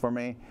wallish for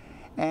me.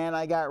 And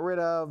I got rid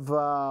of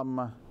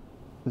not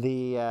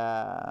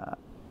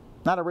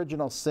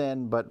Original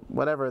Sin, but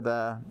whatever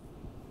the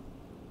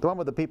one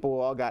with the people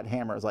who all got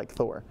hammers like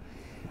Thor.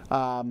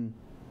 That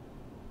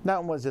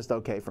one was just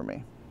okay for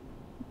me.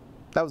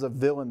 That was a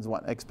Villains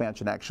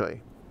expansion,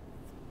 actually.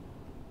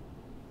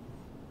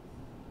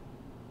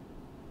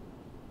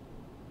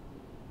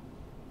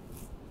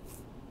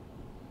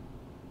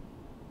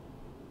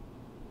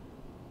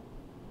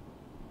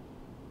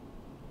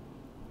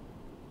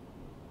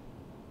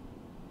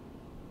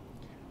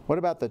 What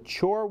about the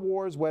Chore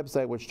Wars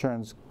website, which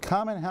turns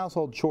common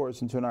household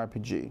chores into an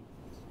RPG?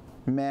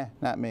 Meh,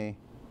 not me.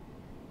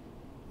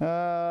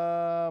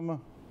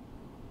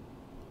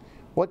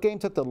 What game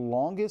took the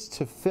longest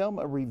to film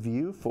a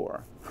review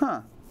for?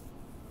 Huh.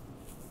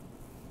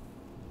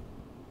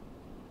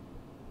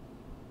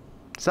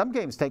 Some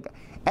games take...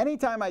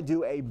 Anytime I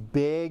do a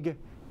big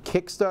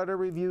Kickstarter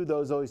review,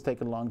 those always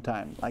take a long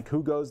time. Like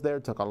Who Goes There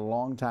took a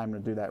long time to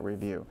do that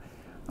review.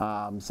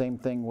 Same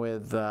thing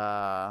with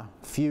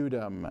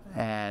Feudum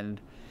and,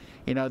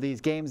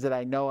 these games that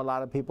I know a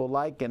lot of people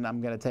like, and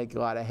I'm going to take a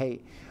lot of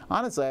hate.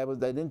 Honestly, I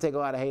didn't take a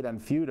lot of hate on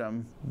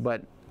Feudum,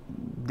 but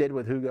did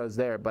with Who Goes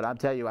There. But I'll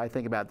tell you, I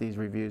think about these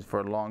reviews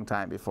for a long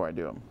time before I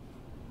do them.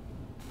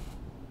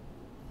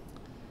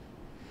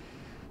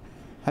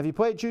 Have you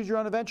played Choose Your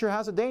Own Adventure,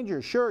 House of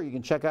Danger? Sure, you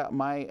can check out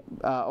my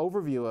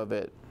overview of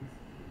it.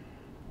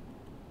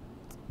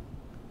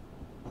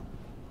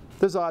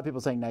 There's a lot of people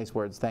saying nice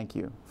words. Thank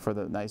you for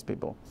the nice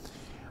people.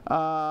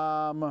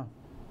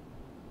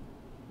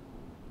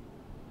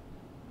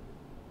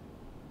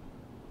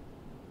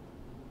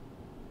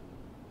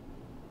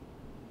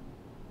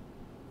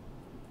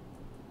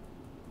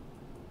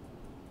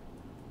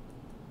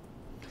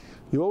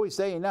 You always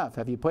say enough.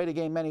 Have you played a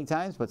game many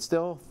times but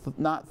still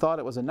not thought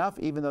it was enough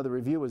even though the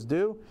review was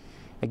due?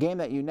 A game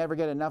that you never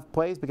get enough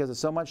plays because of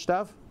so much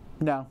stuff?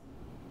 No.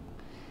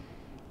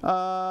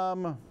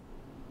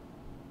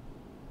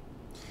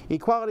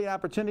 Equality and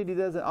opportunity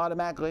doesn't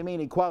automatically mean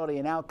equality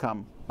in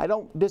outcome. I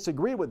don't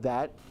disagree with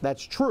that.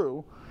 That's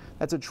true.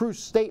 That's a true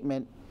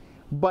statement.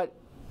 But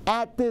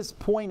at this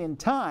point in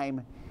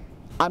time,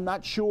 I'm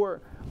not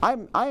sure. I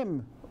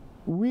am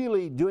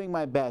really doing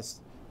my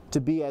best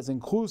to be as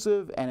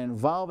inclusive and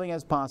involving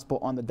as possible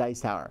on the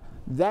Dice Tower.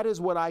 That is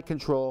what I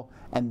control,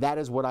 and that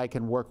is what I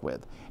can work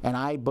with. And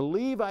I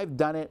believe I've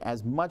done it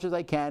as much as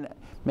I can.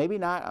 Maybe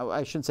not,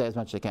 I shouldn't say as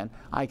much as I can.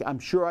 I'm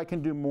sure I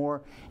can do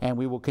more, and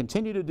we will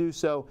continue to do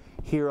so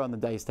here on the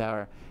Dice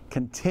Tower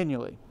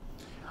continually.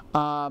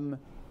 But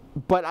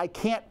I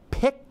can't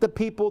pick the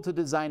people to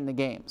design the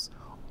games.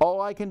 All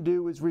I can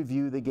do is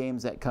review the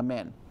games that come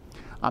in.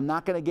 I'm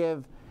not going to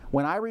give,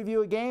 when I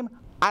review a game,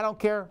 I don't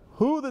care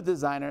who the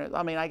designer is.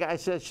 I mean, I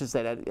should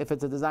say that. If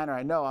it's a designer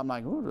I know, I'm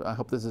like, ooh, I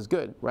hope this is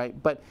good, right?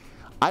 But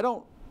I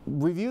don't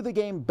review the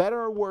game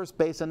better or worse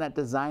based on that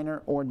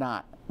designer or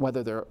not.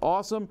 Whether they're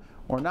awesome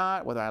or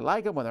not, whether I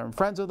like them, whether I'm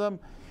friends with them,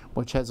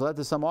 which has led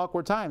to some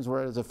awkward times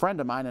where it's a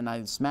friend of mine and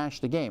I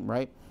smashed the game,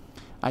 right?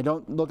 I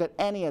don't look at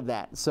any of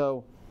that.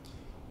 So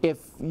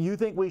if you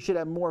think we should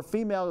have more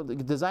female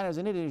designers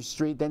in the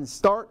industry, then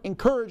start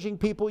encouraging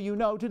people you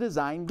know to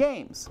design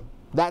games.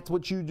 That's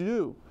what you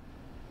do.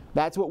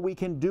 That's what we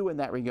can do in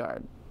that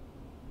regard.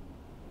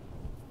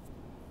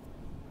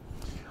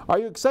 Are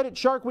you excited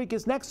Shark Week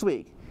is next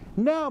week?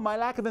 No, my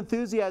lack of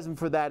enthusiasm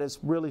for that is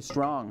really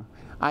strong.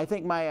 I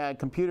think my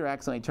computer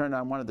accidentally turned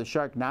on one of the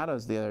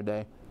Sharknadoes the other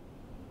day.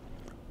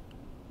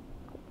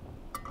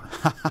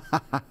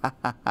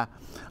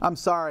 I'm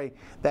sorry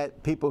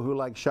that people who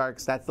like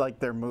sharks, that's like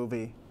their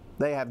movie.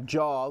 They have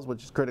Jaws,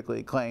 which is critically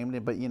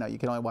acclaimed, but you know, you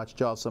can only watch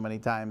Jaws so many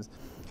times.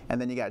 And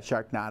then you got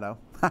Sharknado.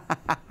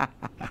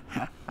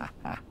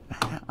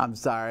 I'm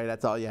sorry,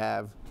 that's all you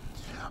have.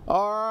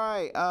 All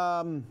right.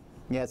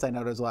 Yes, I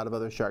know there's a lot of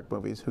other shark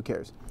movies. Who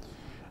cares?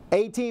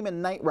 A-Team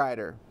and Knight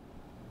Rider.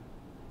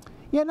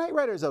 Yeah, Knight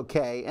Rider's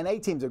okay, and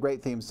A-Team's a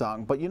great theme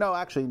song. But you know,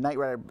 actually, Knight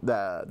Rider,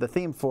 the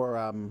theme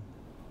for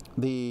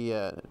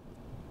the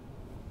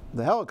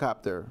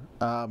helicopter,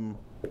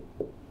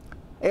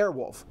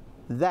 Airwolf,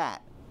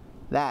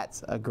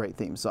 that's a great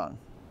theme song.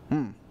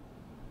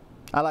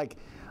 I like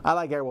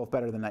Airwolf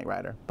better than Knight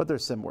Rider, but they're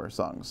similar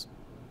songs.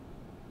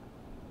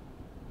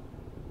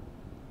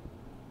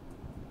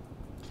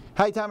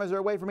 Hi Tom, is there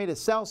a way for me to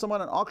sell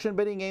someone on auction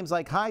bidding games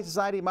like High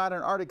Society,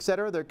 Modern Art,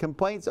 etc.? Their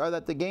complaints are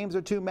that the games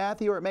are too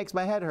mathy or it makes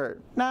my head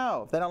hurt.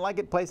 No, if they don't like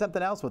it, play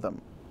something else with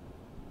them.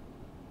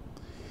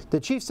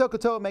 Did Chief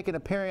Sokoto make an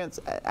appearance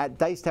at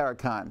Dice Tower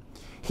Con?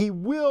 He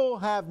will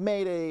have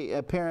made an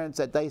appearance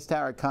at Dice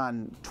Tower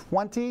Con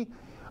 20.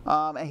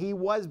 And he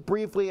was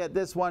briefly at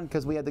this one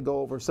because we had to go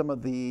over some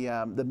of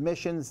the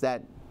missions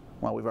that,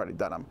 well, we've already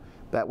done them,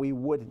 that we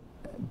would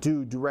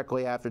do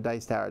directly after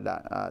Dice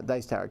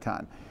Tower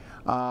Con.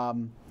 I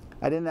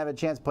didn't have a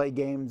chance to play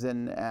games,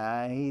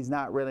 and he's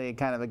not really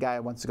kind of a guy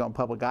who wants to go in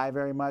public eye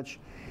very much.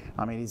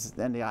 I mean, he's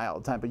in the eye all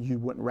the time, but you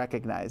wouldn't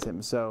recognize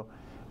him. So,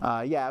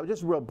 yeah,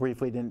 just real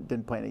briefly,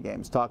 didn't play any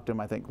games. Talked to him.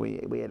 I think we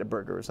ate a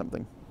burger or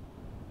something.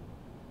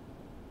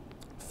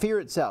 Fear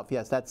itself,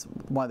 yes, that's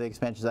one of the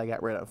expansions I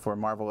got rid of for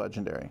Marvel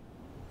Legendary.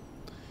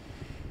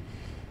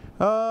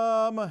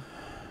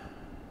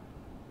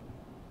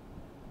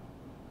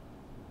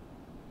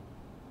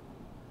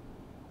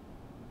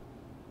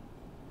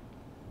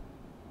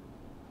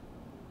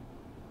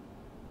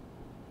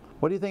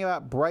 What do you think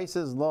about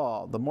Bryce's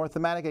Law? The more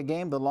thematic a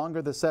game, the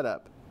longer the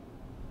setup.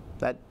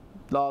 That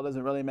law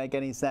doesn't really make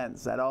any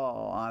sense at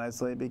all,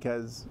 honestly,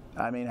 because,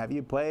 I mean, have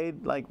you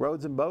played like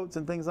Roads and Boats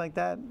and things like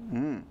that?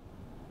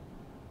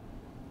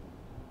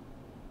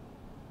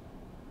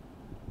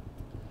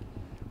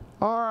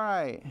 All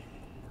right.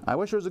 I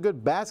wish there was a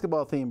good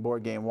basketball-themed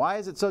board game. Why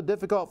is it so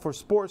difficult for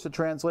sports to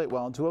translate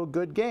well into a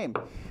good game?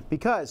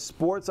 Because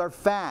sports are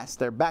fast.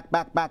 They're back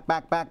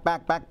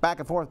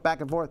and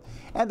forth,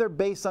 and they're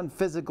based on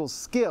physical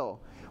skill,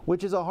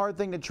 which is a hard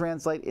thing to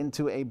translate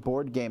into a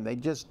board game. They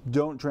just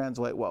don't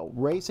translate well.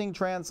 Racing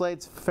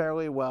translates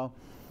fairly well.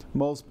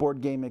 Most board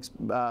game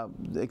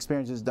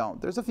experiences don't.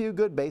 There's a few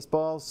good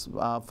baseballs,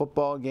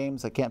 football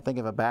games. I can't think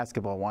of a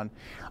basketball one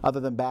other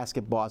than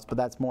Basketballs, but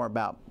that's more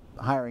about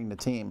hiring the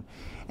team.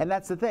 And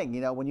that's the thing,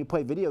 you know, when you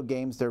play video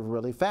games, they're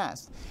really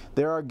fast.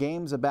 There are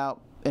games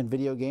in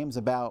video games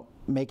about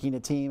making a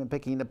team and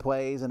picking the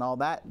plays and all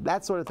that.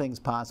 That sort of thing's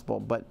possible,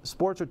 but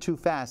sports are too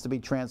fast to be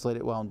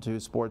translated well into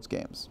sports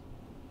games.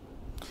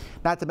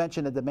 Not to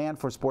mention the demand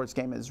for sports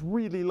game is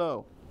really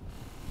low.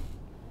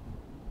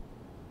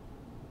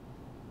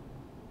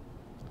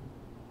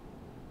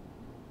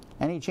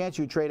 Any chance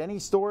you trade any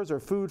stores or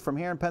food from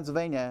here in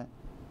Pennsylvania,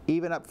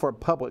 even up for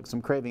Publix?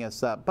 I'm craving a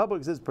sub.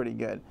 Publix is pretty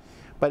good.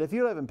 But if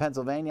you live in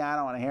Pennsylvania, I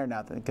don't want to hear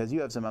nothing because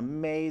you have some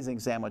amazing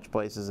sandwich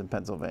places in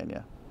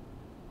Pennsylvania.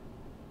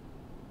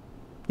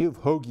 You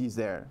have hoagies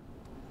there.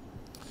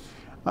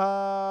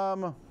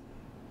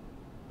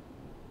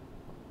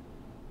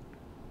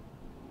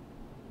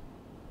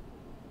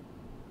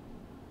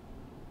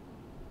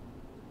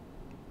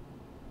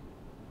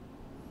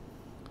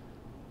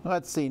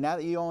 Let's see, now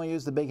that you only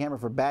use the big hammer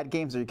for bad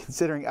games, are you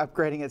considering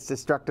upgrading its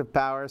destructive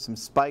power, some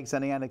spikes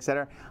on the end,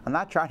 etc.? I'm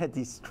not trying to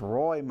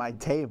destroy my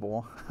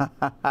table.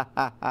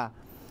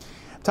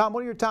 Tom,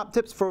 what are your top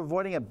tips for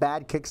avoiding a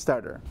bad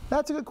Kickstarter?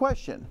 That's a good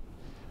question.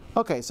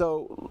 Okay,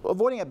 so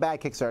avoiding a bad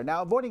Kickstarter.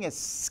 Now, avoiding a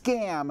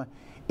scam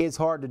is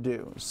hard to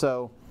do.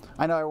 So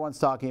I know everyone's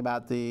talking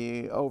about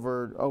the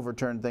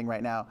overturn thing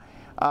right now.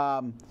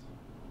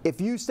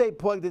 If you stay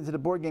plugged into the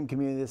board game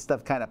community, this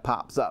stuff kind of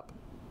pops up.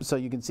 So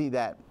you can see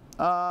that.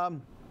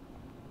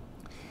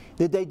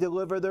 Did they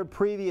deliver their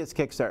previous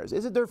Kickstarters?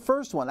 Is it their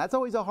first one? That's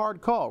always a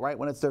hard call, right?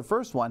 When it's their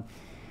first one.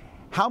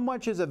 How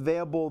much is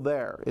available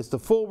there? Is the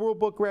full rule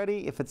book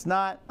ready? If it's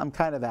not, I'm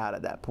kind of out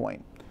at that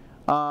point.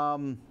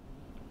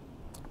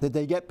 Did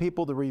they get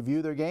people to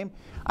review their game?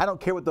 I don't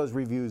care what those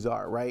reviews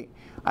are, right?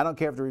 I don't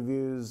care if the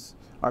reviews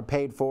are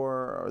paid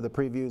for or the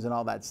previews and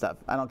all that stuff.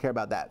 I don't care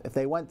about that. If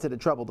they went to the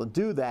trouble to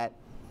do that,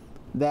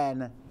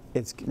 then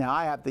it's, now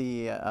I have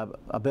the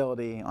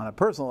ability on a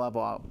personal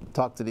level, I'll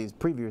talk to these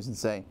previewers and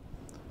say,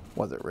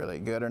 was it really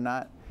good or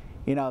not?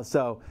 You know,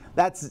 so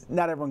that's,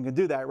 not everyone can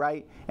do that,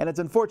 right? And it's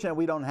unfortunate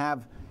we don't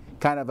have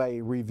kind of a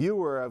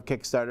reviewer of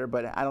Kickstarter,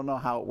 but I don't know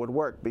how it would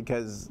work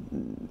because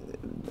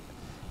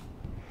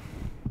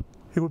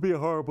it would be a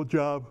horrible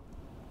job.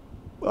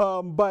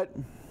 But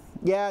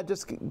yeah,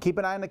 just keep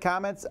an eye on the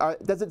comments.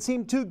 Does it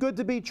seem too good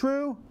to be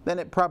true? Then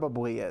it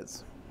probably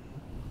is.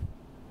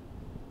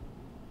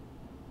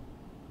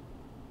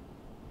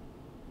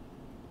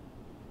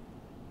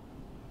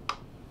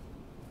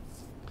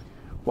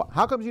 Well,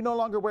 how come you no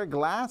longer wear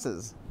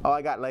glasses? Oh,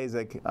 I got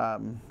LASIK a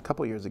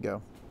couple years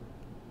ago.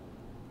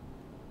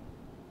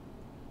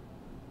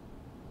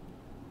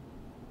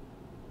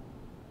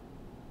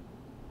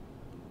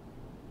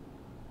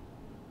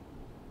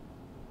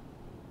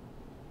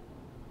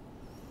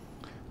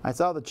 I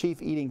saw the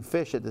chief eating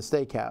fish at the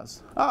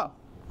steakhouse. Oh,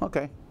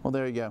 okay. Well,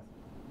 there you go.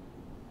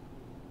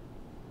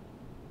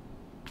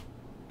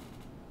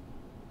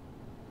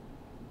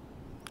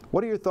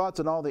 What are your thoughts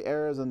on all the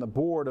errors on the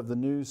board of the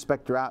new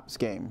Spectre Ops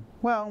game?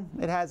 Well,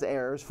 it has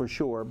errors for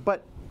sure,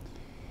 but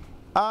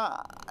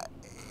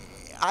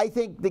I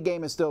think the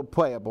game is still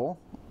playable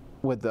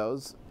with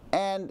those,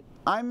 and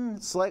I'm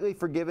slightly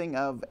forgiving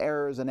of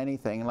errors in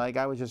anything. Like,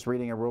 I was just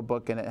reading a rule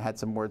book and it had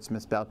some words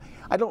misspelled.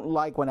 I don't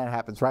like when that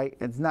happens, right?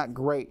 It's not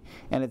great,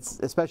 and it's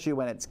especially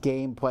when it's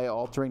gameplay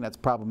altering, that's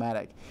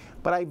problematic.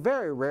 But I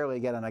very rarely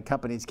get on a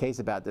company's case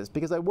about this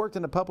because I worked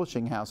in a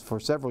publishing house for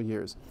several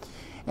years.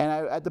 And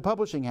at the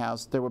publishing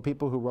house, there were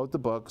people who wrote the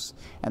books,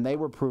 and they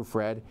were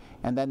proofread,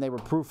 and then they were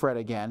proofread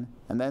again,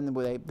 and then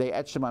they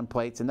etched them on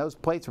plates, and those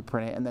plates were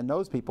printed, and then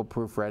those people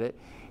proofread it,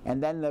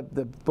 and then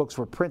the books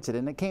were printed,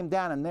 and it came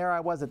down, and there I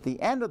was at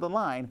the end of the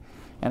line,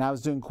 and I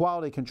was doing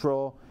quality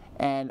control,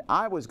 and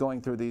I was going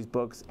through these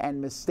books,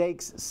 and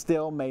mistakes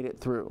still made it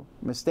through.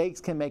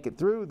 Mistakes can make it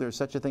through. There's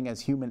such a thing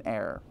as human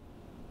error.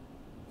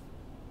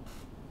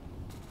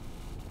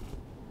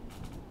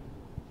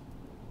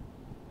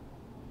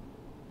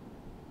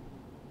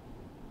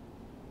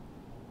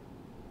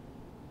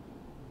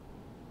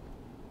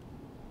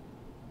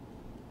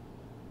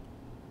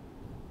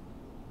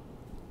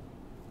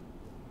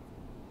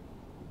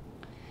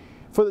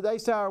 For the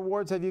Dice Tower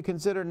Awards, have you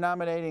considered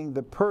nominating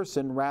the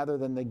person rather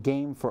than the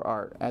game for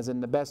art, as in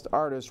the best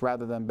artist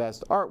rather than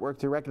best artwork,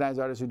 to recognize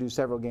artists who do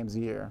several games a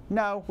year?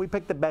 No, we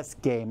picked the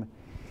best game.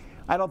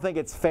 I don't think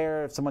it's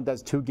fair if someone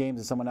does 2 games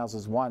and someone else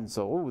has 1,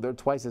 so ooh, they're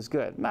twice as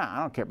good. Nah, I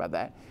don't care about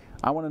that.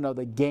 I want to know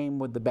the game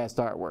with the best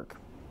artwork.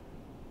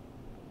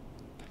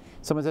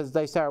 Someone says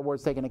Dice Tower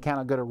Awards take into account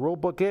how good a rule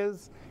book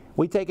is.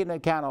 We take into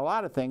account a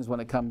lot of things when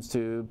it comes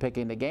to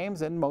picking the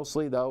games, and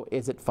mostly, though,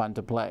 is it fun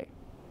to play?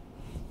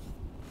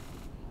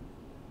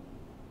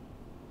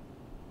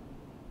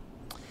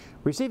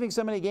 Receiving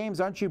so many games,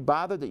 aren't you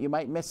bothered that you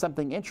might miss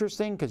something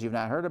interesting because you've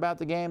not heard about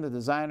the game, the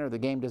designer, the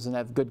game doesn't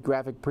have good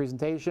graphic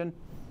presentation?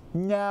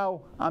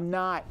 No, I'm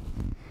not.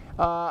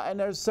 And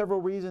there's several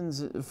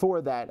reasons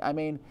for that. I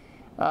mean,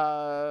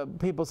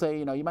 people say,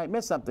 you know, you might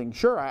miss something.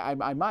 Sure,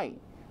 I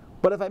might.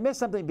 But if I miss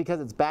something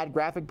because it's bad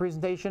graphic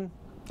presentation,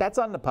 that's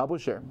on the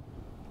publisher.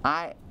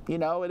 You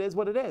know, it is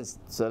what it is.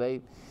 So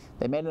they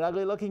made an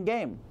ugly looking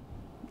game.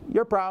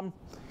 Your problem.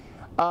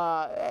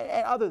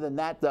 And other than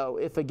that, though,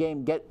 if a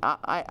game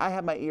I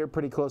have my ear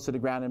pretty close to the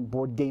ground in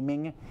board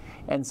gaming,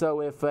 and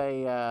so if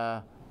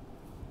a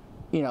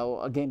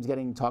game's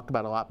getting talked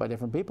about a lot by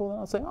different people, then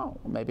I'll say, oh,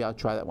 maybe I'll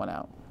try that one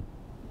out.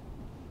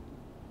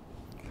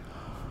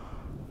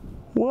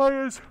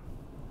 Why is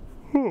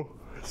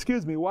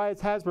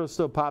Hasbro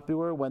so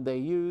popular when they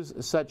use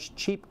such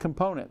cheap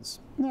components?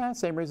 Yeah,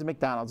 same reason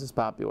McDonald's is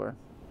popular.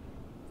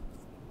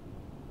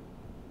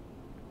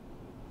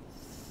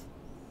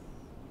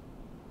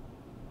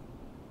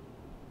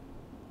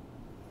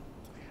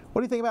 What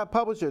do you think about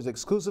publishers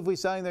exclusively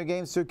selling their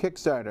games through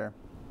Kickstarter?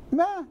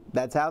 Nah,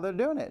 that's how they're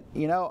doing it.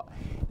 You know,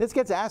 this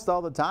gets asked all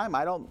the time.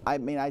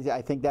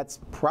 I think that's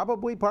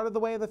probably part of the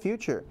way of the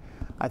future.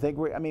 I think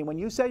I mean, when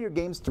you sell your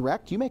games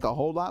direct, you make a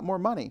whole lot more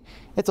money.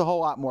 It's a whole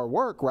lot more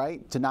work,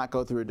 right, to not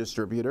go through a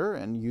distributor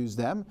and use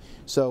them.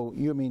 So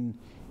you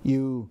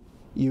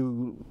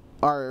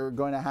are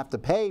going to have to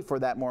pay for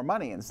that more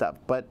money and stuff.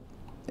 But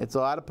it's a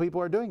lot of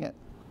people are doing it.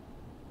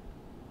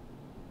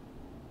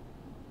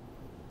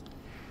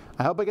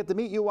 I hope I get to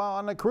meet you while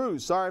on the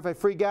cruise. Sorry if I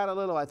freak out a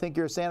little. I think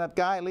you're a stand-up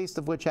guy, least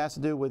of which has to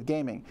do with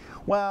gaming.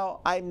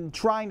 Well, I'm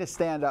trying to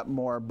stand up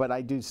more, but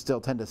I do still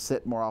tend to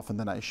sit more often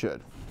than I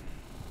should.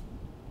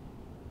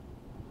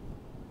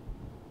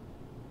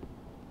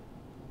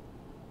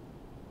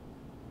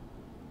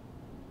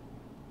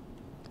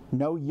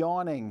 No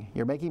yawning.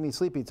 You're making me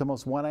sleepy. It's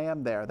almost 1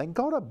 a.m. there. Then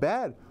go to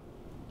bed.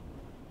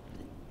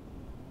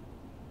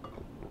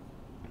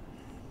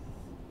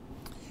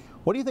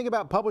 What do you think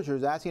about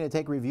publishers asking to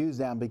take reviews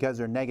down because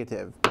they're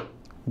negative?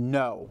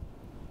 No.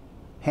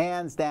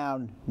 Hands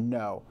down,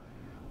 no.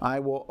 I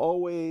will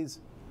always,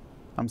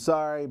 I'm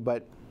sorry,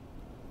 but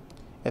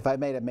if I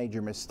made a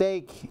major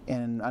mistake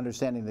in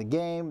understanding the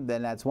game,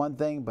 then that's one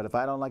thing. But if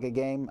I don't like a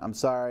game, I'm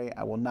sorry,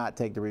 I will not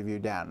take the review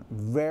down.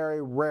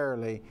 Very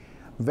rarely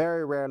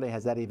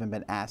has that even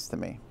been asked to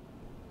me.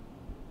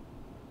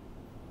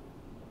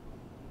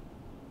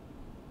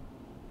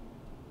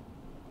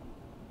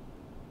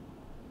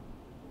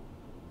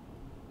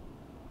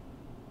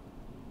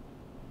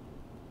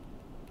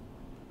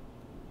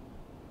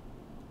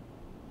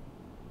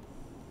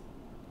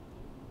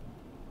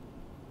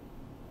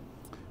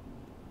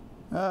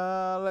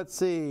 Let's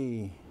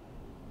see.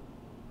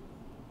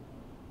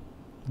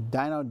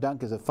 Dino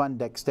Dunk is a fun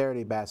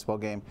dexterity basketball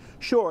game.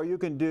 Sure, you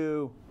can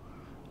do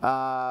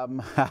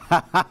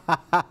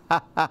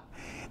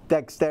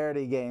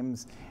dexterity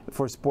games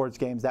for sports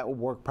games. That will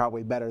work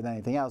probably better than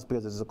anything else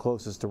because it's the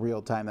closest to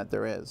real time that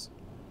there is.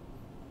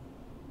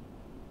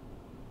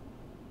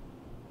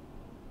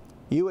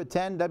 You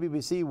attend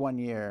WBC 1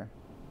 year.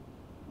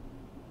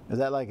 Is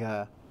that like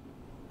a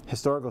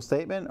historical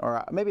statement?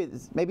 Or maybe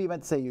you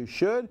meant to say you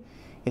should.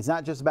 It's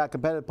not just about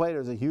competitive play.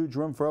 There's a huge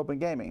room for open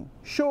gaming.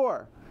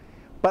 Sure.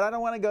 But I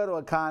don't want to go to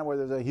a con where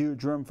there's a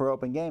huge room for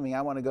open gaming.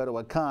 I want to go to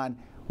a con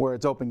where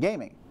it's open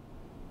gaming.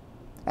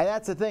 And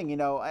that's the thing, you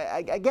know,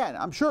 again,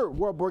 I'm sure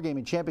World Board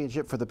Gaming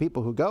Championship for the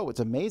people who go,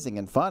 it's amazing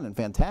and fun and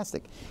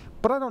fantastic.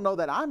 But I don't know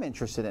that I'm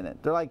interested in it.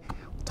 They're like,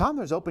 Tom,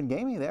 there's open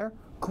gaming there.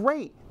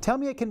 Great. Tell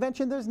me a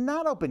convention there's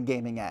not open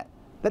gaming at.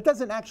 That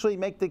doesn't actually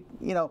make the,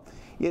 you know,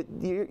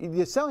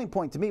 the selling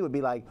point to me would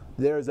be like,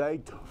 there's a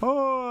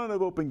ton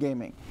of open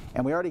gaming.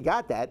 And we already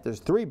got that. There's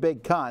 3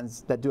 big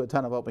cons that do a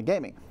ton of open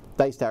gaming.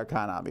 Dice Tower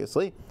Con,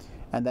 obviously.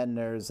 And then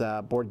there's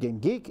Board Game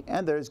Geek,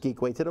 and there's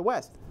Geekway to the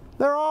West.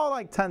 They're all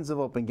like tons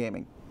of open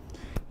gaming.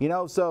 You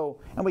know, so,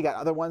 and we got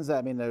other ones that,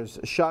 I mean, there's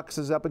Shucks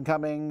is up and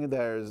coming.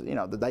 There's, you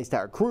know, the Dice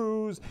Tower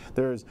Cruise.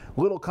 There's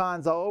little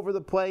cons all over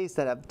the place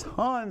that have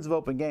tons of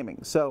open gaming.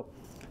 So,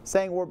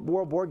 saying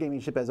World Board Gaming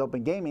Ship has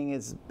open gaming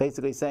is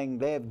basically saying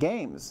they have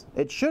games.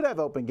 It should have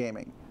open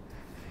gaming.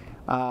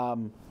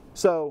 Other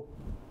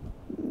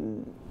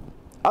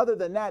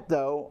than that,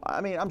 though,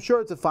 I mean, I'm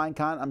sure it's a fine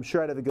con. I'm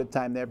sure I'd have a good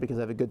time there because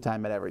I have a good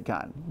time at every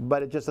con.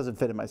 But it just doesn't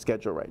fit in my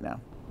schedule right now.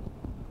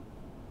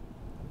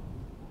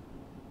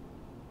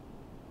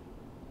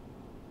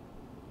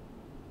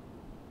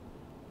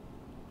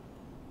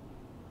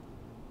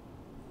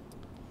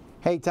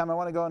 Hey, Tom, I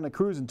want to go on the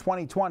cruise in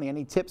 2020.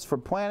 Any tips for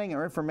planning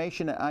or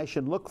information that I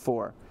should look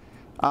for?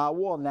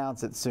 We'll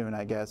announce it soon,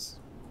 I guess.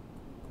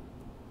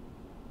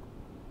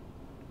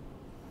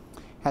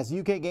 Has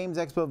UK Games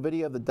Expo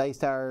video of the Dice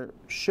Tower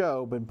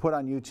show been put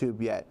on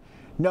YouTube yet?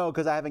 No,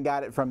 because I haven't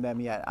got it from them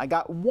yet. I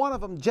got one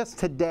of them just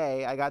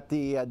today. I got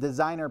the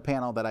designer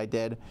panel that I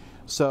did.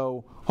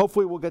 So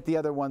hopefully we'll get the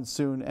other ones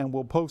soon, and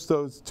we'll post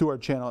those to our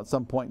channel at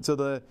some point. So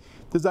the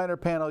designer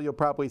panel, you'll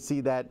probably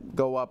see that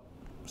go up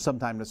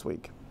sometime this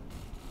week.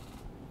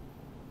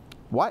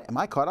 What? Am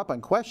I caught up on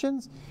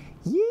questions?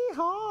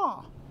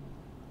 Yeehaw!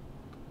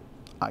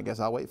 I guess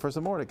I'll wait for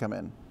some more to come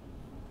in.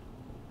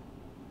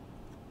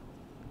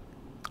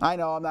 I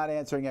know I'm not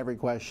answering every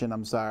question,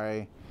 I'm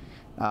sorry.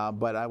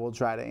 But I will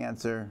try to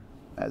answer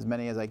as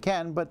many as I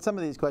can. But some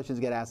of these questions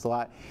get asked a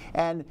lot.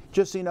 And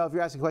just so you know, if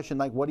you're asking a question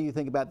like, what do you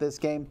think about this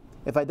game?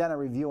 If I've done a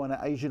review on it,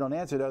 I usually don't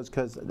answer those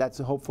because that's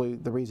hopefully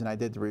the reason I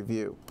did the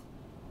review.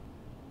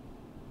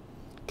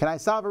 Can I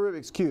solve a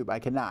Rubik's Cube? I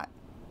cannot.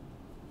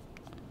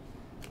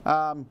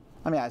 I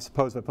mean, I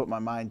suppose if I put my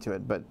mind to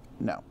it, but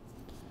no.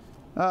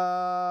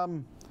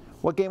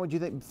 What game would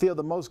you feel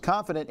the most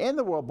confident in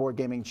the World Board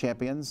Gaming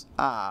Champions?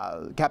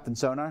 Captain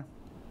Sonar.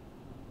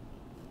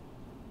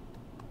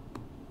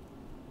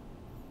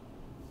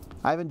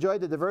 I've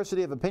enjoyed the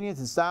diversity of opinions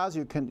and styles of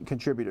your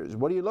contributors.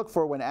 What do you look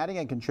for when adding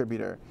a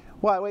contributor?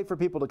 Well, I wait for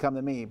people to come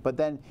to me, but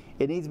then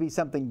it needs to be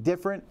something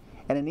different,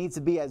 and it needs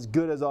to be as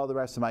good as all the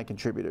rest of my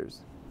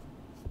contributors.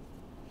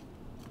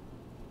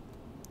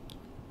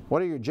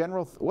 What are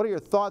your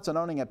thoughts on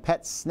owning a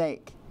pet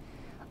snake?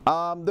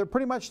 They're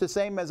pretty much the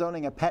same as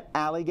owning a pet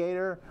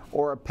alligator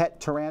or a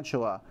pet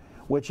tarantula,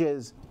 which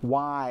is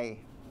why.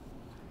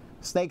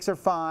 Snakes are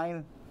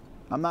fine.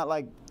 I'm not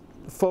like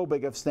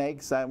phobic of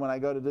snakes. When I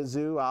go to the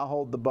zoo, I'll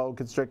hold the boa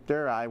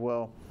constrictor. I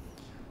will,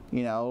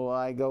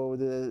 I go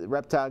to the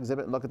reptile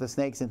exhibit and look at the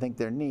snakes and think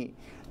they're neat.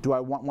 Do I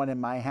want one in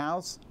my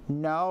house?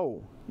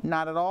 No,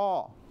 not at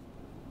all.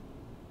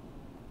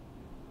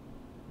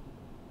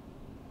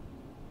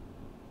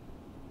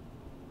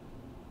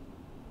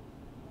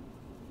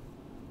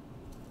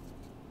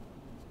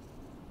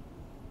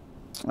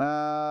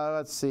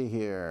 Let's see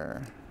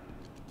here.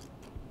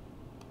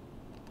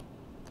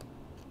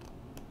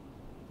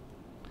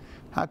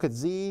 How could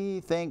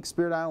Z think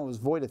Spirit Island was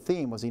void of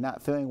theme? Was he not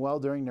feeling well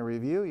during the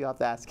review? You'll have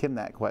to ask him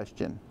that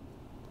question.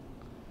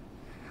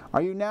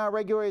 Are you now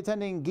regularly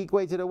attending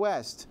Geekway to the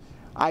West?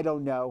 I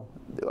don't know.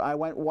 I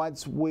went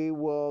once. We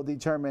will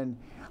determine.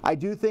 I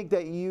do think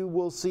that you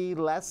will see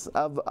less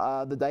of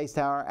the Dice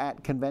Tower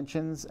at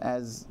conventions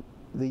as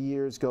the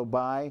years go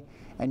by,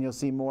 and you'll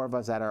see more of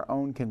us at our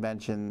own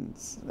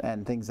conventions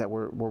and things that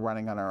we're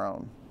running on our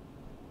own.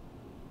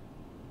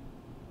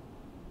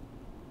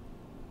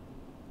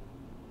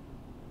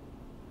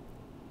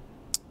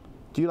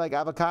 Do you like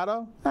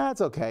avocado?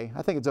 That's okay.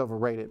 I think it's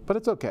overrated, but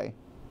it's okay.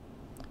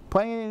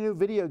 Playing any new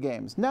video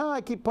games? No,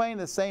 I keep playing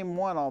the same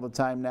one all the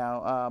time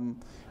now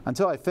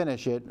until I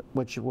finish it,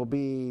 which will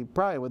be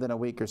probably within a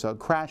week or so.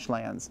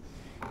 Crashlands.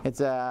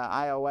 It's a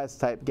iOS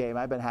type game.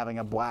 I've been having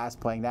a blast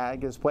playing that. I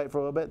just play it for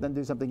a little bit, then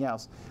do something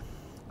else.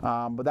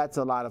 But that's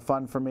a lot of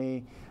fun for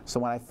me. So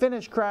when I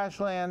finish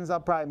Crashlands, I'll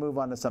probably move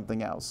on to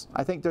something else.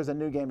 I think there's a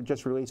new game that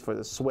just released for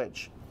the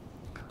Switch.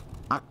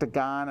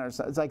 Octagon, or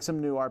it's like some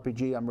new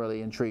RPG I'm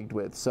really intrigued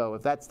with. So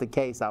if that's the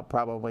case, I'll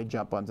probably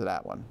jump onto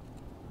that one.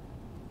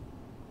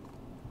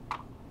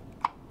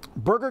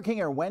 Burger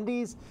King or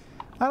Wendy's?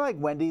 I like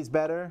Wendy's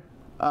better,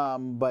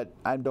 but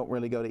I don't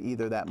really go to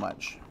either that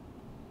much.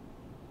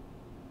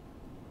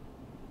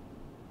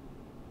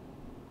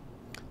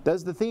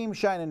 Does the theme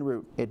shine in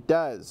Root? It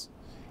does.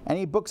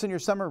 Any books on your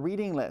summer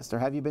reading list, or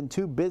have you been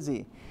too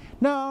busy?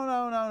 No.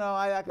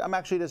 I'm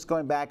actually just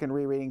going back and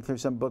rereading through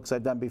some books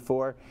I've done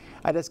before.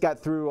 I just got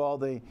through all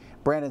the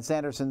Brandon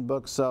Sanderson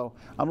books, so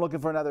I'm looking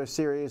for another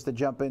series to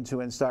jump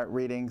into and start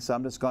reading. So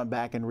I'm just going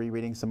back and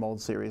rereading some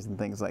old series and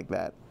things like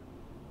that.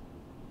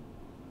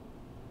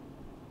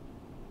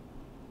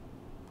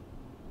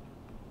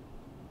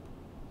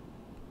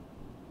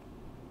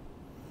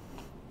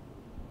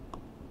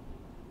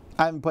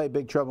 I haven't played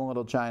Big Trouble in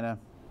Little China.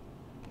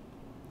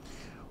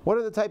 What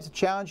are the types of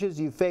challenges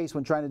you face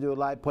when trying to do a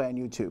live play on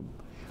YouTube?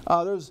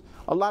 There's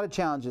a lot of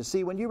challenges.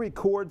 See, when you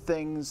record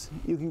things,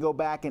 you can go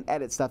back and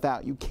edit stuff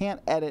out. You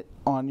can't edit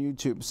on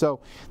YouTube.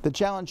 So the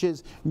challenge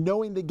is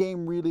knowing the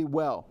game really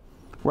well,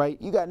 right?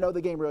 You got to know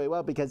the game really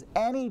well, because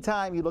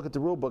anytime you look at the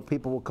rule book,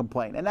 people will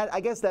complain. And I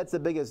guess that's the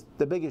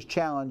biggest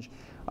challenge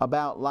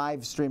about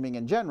live streaming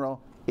in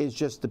general, is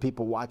just the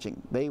people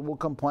watching. They will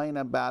complain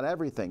about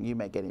everything. You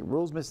make any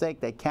rules mistake,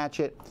 they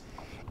catch it.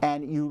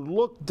 And you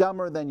look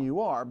dumber than you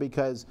are,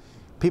 because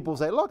people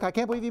say, look, I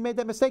can't believe you made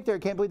that mistake there. I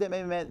can't believe that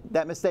made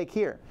that mistake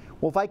here.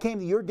 Well, if I came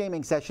to your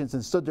gaming sessions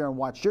and stood there and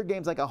watched your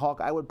games like a hawk,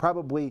 I would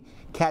probably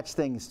catch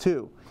things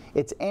too.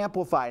 It's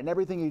amplified, and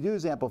everything you do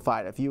is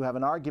amplified. If you have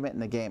an argument in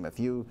the game, if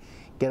you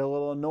get a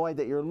little annoyed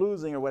that you're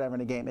losing or whatever in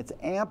the game, it's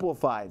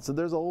amplified. So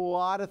there's a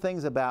lot of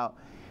things about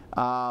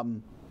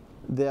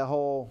the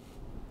whole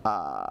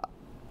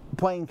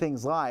playing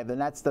things live, and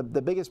that's the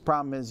biggest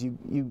problem. Is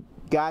you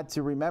got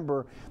to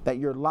remember that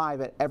you're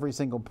live at every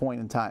single point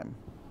in time.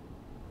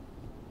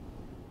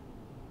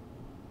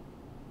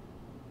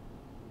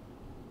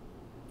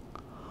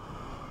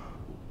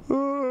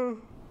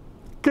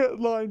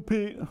 Get line,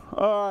 Pete.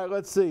 All right,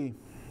 let's see.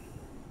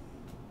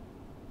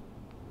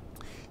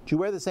 Do you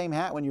wear the same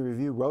hat when you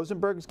review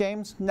Rosenberg's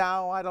games?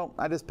 No, I don't.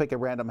 I just pick a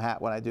random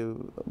hat when I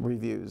do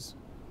reviews.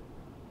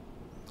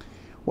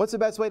 What's the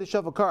best way to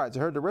shuffle cards? I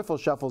heard the riffle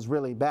shuffle's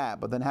really bad,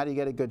 but then how do you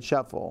get a good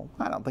shuffle?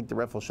 I don't think the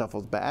riffle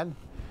shuffle's bad.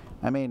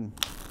 I mean,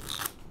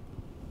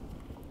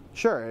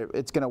 sure,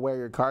 it's going to wear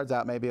your cards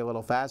out maybe a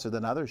little faster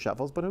than other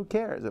shuffles, but who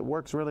cares? It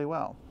works really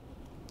well.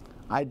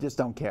 I just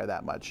don't care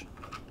that much.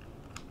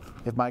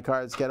 If my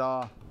cards get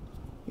all,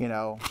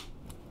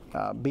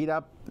 beat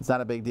up, it's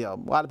not a big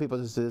deal. A lot of people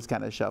just do this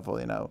kind of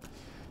shuffle,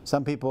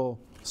 Some people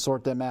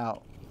sort them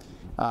out,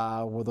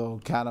 where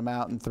they'll count them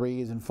out in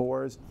 3s and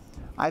 4s.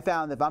 I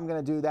found if I'm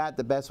going to do that,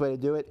 the best way to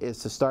do it is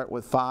to start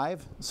with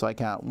 5. So I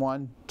count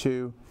 1,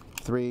 2,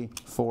 3,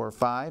 4,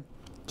 5.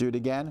 Do it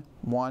again.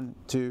 1,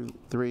 2,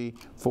 3,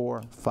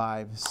 4,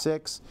 5,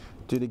 6.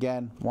 Do it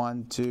again.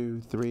 1,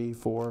 2, 3,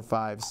 4,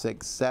 5,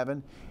 6,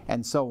 7,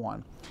 and so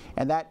on.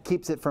 And that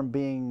keeps it from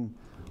being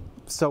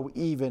so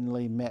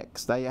evenly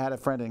mixed. I had a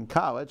friend in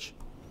college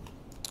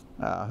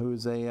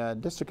who's a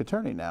district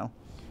attorney now,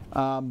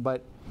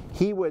 but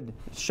he would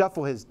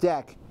shuffle his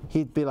deck.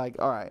 He'd be like,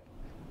 all right,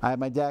 I have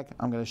my deck,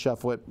 I'm going to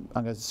shuffle it,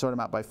 I'm going to sort them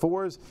out by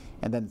 4s,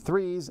 and then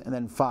 3s, and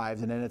then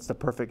 5s, and then it's the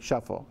perfect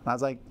shuffle. And I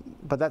was like,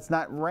 but that's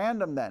not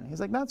random then. He's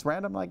like, no, it's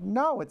random. I'm like,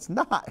 no, it's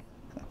not.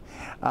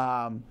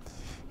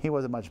 He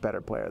was a much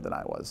better player than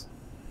I was,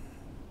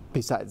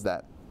 besides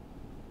that.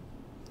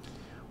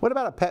 What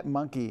about a pet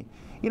monkey?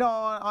 You know,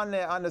 on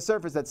the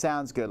surface that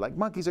sounds good. Like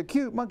monkeys are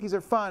cute, monkeys are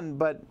fun,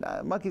 but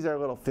monkeys are a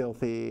little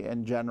filthy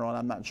in general, and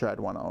I'm not sure I'd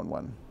want to own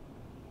one.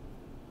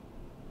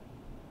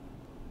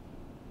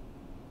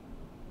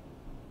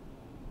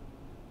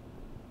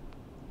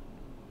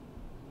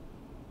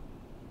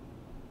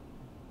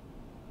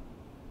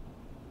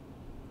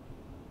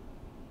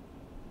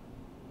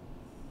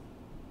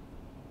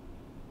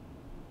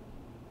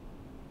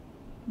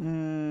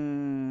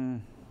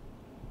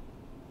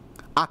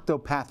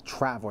 Octopath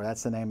Traveler,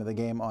 that's the name of the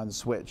game on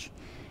Switch.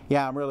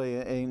 Yeah, I'm really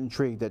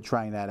intrigued at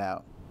trying that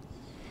out.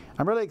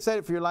 I'm really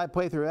excited for your live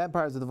playthrough of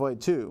Empires of the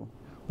Void 2.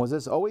 Was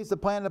this always the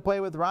plan to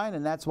play with Ryan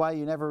and that's why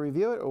you never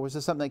review it, or was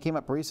this something that came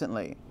up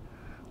recently?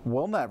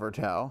 We'll never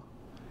tell.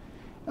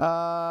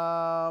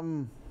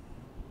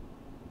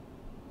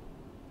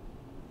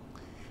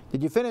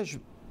 Did you finish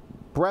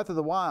Breath of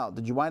the Wild?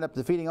 Did you wind up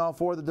defeating all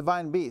 4 of the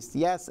Divine Beasts?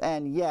 Yes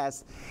and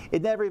yes.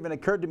 It never even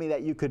occurred to me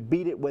that you could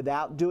beat it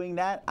without doing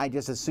that. I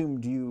just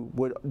assumed you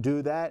would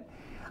do that.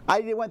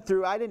 I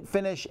didn't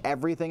finish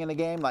everything in the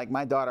game. Like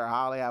my daughter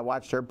Holly, I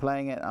watched her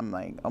playing it. I'm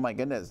like, oh my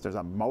goodness, there's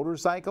a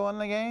motorcycle in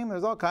the game?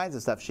 There's all kinds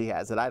of stuff she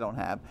has that I don't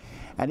have.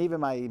 And even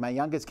my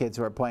youngest kids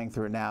who are playing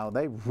through it now,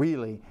 they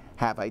really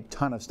have a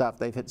ton of stuff.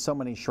 They've hit so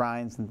many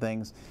shrines and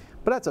things.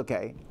 But that's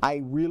okay.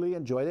 I really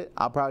enjoyed it.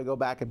 I'll probably go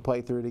back and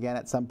play through it again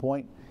at some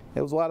point.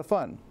 It was a lot of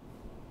fun.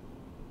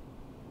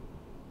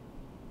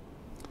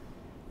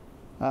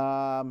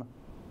 Have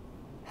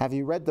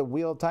you read the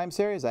Wheel of Time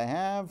series? I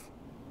have.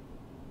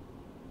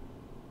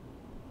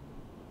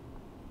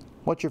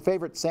 What's your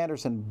favorite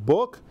Sanderson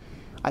book?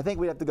 I think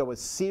we'd have to go with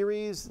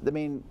series. I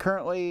mean,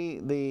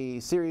 currently the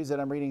series that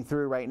I'm reading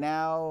through right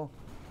now,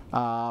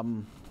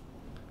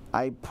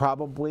 I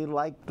probably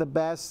like the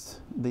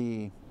best.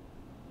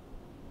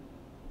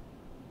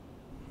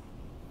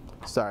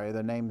 Sorry,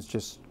 the name's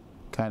just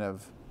kind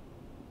of...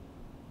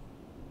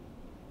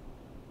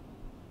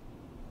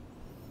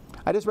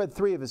 I just read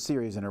 3 of his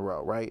series in a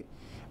row, right?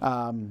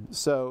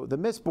 So the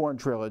Mistborn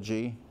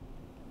trilogy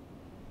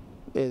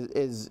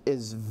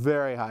is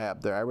very high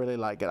up there. I really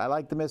like it. I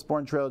like the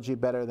Mistborn trilogy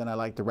better than I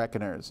like the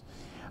Reckoners.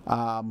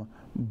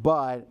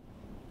 But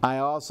I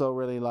also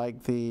really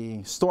like the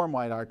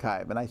Stormlight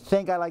Archive. And I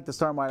think I like the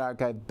Stormlight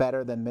Archive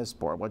better than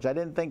Mistborn, which I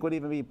didn't think would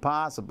even be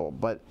possible.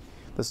 But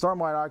the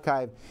Stormlight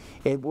Archive,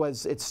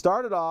 it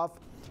started off,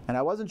 and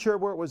I wasn't sure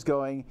where it was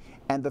going,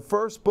 and the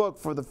first book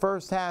for the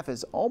first half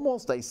is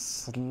almost a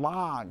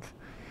slog.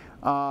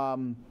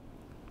 And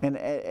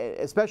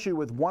especially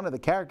with one of the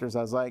characters,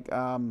 I was like,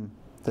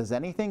 does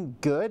anything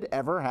good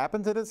ever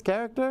happen to this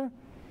character?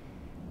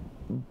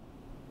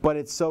 But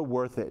it's so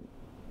worth it.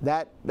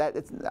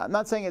 I'm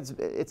not saying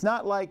it's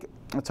not like,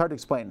 it's hard to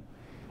explain.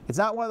 It's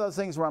not one of those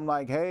things where I'm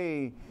like,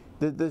 hey,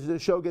 the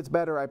show gets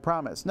better, I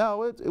promise.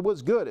 No, it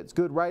was good. It's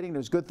good writing.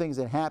 There's good things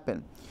that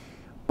happen.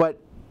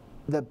 But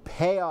the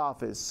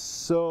payoff is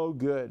so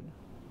good.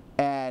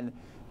 And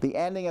the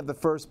ending of the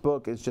first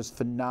book is just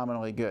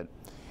phenomenally good.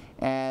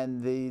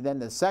 And then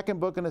the second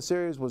book in the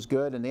series was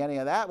good, and the ending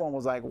of that one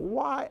was like,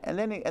 what? And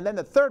then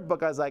the third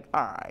book, I was like,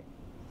 all right,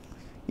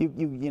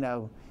 you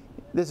know,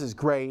 this is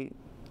great.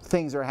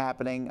 Things are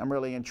happening. I'm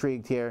really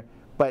intrigued here.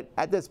 But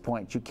at this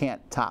point, you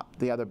can't top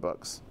the other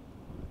books.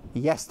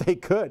 Yes, they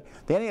could.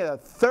 The ending of the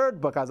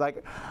third book, I was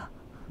like,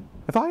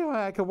 if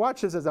I could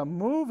watch this as a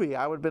movie,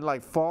 I would have been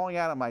like falling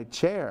out of my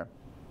chair.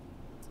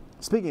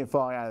 Speaking of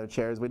falling out of the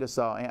chairs, we just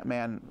saw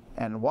Ant-Man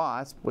and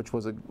Wasp, which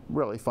was a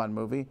really fun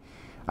movie.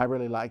 I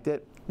really liked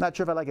it. Not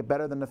sure if I like it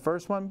better than the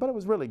first one, but it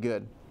was really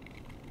good.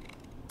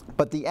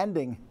 But the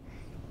ending,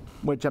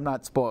 which I'm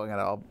not spoiling at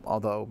all,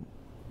 although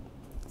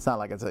it's not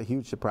like it's a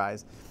huge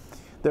surprise.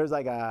 There's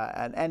like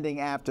an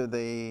ending after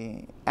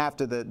the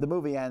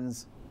movie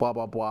ends, blah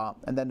blah blah,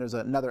 and then there's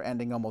another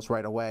ending almost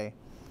right away.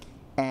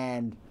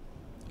 And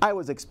I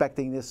was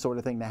expecting this sort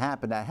of thing to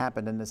happen. That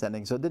happened in this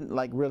ending, so it didn't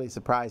like really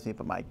surprise me.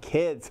 But my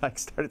kids like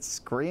started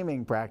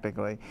screaming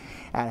practically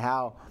at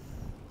how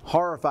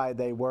horrified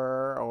they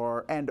were,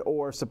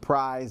 or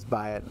surprised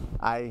by it.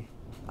 I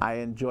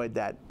enjoyed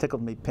that.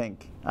 Tickled me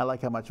pink. I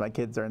like how much my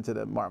kids are into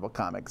the Marvel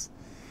comics.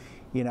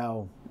 You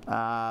know,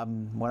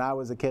 when I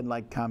was a kid and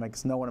liked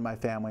comics, no one in my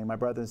family, my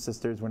brothers and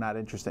sisters were not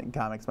interested in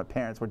comics. My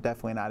parents were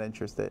definitely not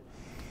interested.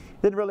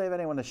 Didn't really have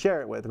anyone to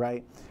share it with,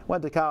 right?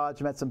 Went to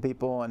college, met some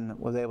people, and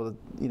was able to,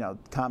 you know,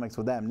 comics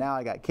with them. Now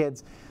I got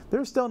kids.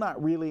 They're still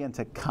not really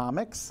into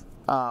comics,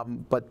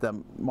 but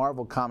the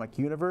Marvel comic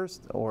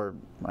universe, or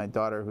my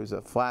daughter who's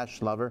a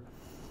Flash lover,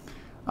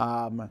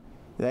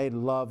 they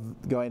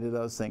love going to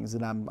those things,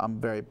 and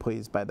I'm very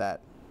pleased by that.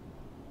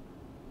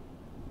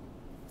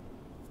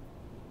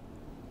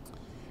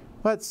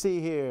 Let's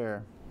see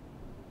here.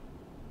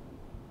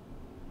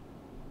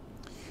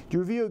 Do you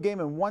review a game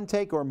in one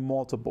take or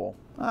multiple?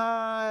 It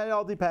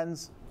all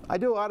depends. I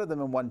do a lot of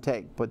them in one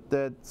take, but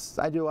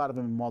I do a lot of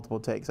them in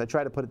multiple takes. I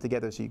try to put it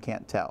together so you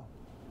can't tell.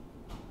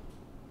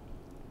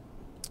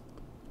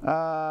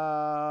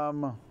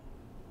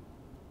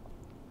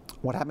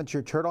 What happened to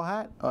your turtle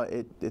hat?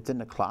 It's in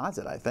the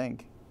closet, I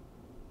think.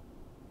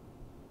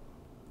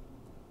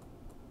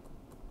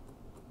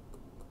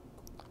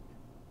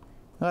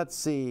 Let's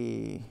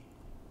see.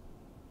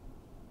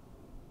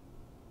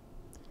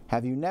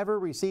 Have you never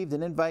received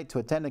an invite to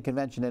attend a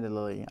convention in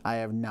Italy? I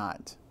have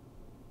not.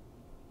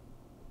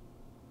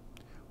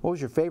 What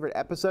was your favorite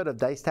episode of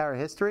Dice Tower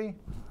history?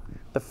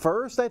 The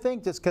first, I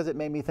think, just because it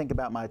made me think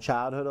about my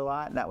childhood a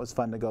lot, and that was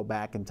fun to go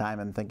back in time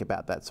and think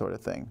about that sort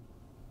of thing.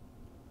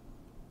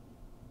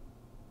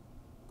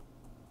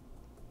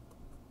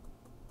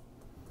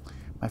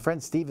 My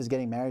friend Steve is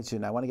getting married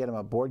soon. I want to get him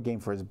a board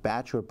game for his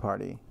bachelor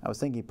party. I was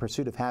thinking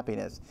Pursuit of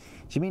Happiness.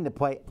 Do you mean to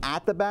play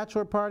at the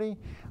bachelor party?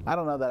 I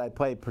don't know that I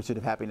played Pursuit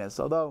of Happiness,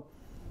 although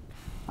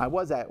I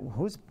was at,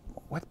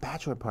 what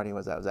bachelor party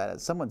was I? I was at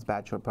someone's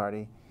bachelor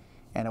party,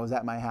 and it was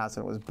at my house,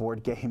 and it was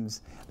board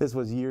games. This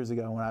was years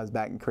ago when I was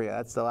back in Korea.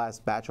 That's the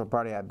last bachelor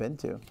party I've been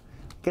to. I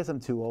guess I'm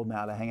too old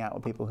now to hang out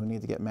with people who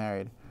need to get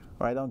married,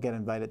 or I don't get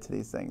invited to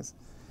these things.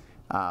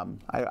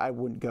 I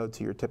wouldn't go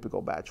to your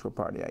typical bachelor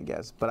party, I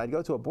guess, but I'd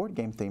go to a board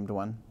game themed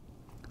one.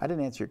 I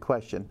didn't answer your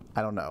question.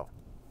 I don't know.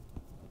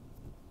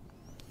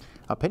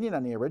 Opinion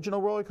on the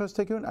original Roller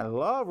Coaster Tycoon? I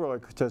love Roller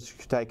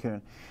Coaster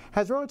Tycoon.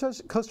 Has Roller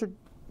Coaster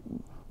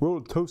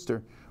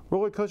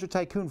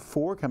Tycoon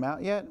 4 come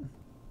out yet?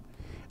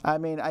 I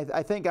mean,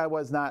 I think I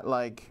was not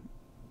like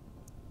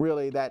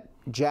really that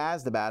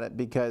jazzed about it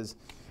because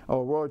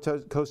Roller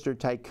Coaster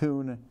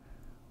Tycoon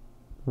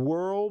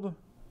World.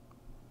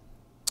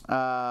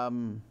 Oh,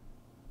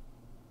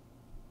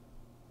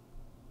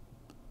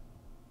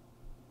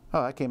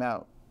 that came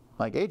out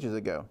like ages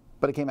ago,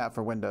 but it came out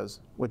for Windows,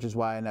 which is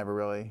why I never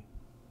really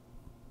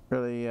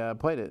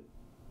played it.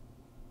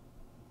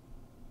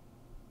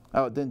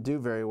 Oh, it didn't do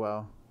very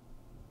well.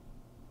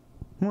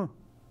 Well,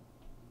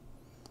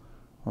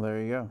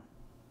 there you go.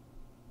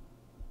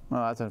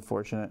 Well, that's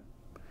unfortunate.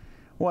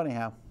 Well,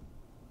 anyhow,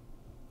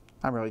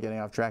 I'm really getting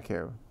off track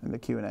here in the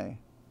Q&A.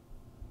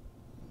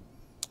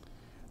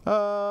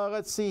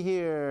 Let's see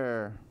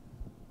here.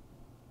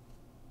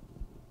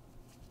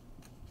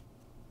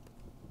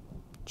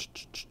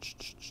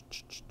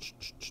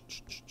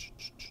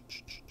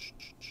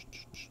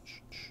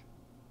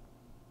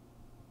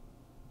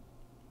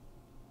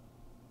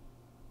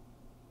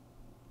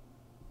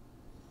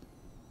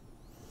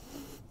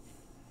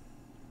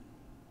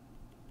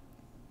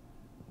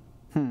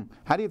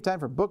 How do you have time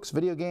for books,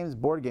 video games,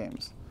 board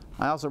games?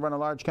 I also run a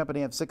large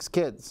company of 6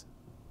 kids.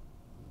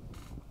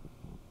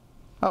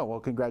 Oh, well,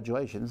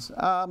 congratulations.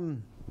 I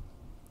don't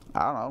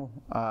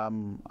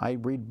know. I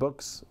read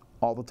books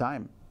all the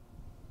time.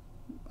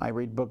 I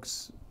read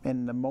books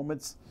in the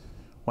moments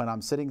when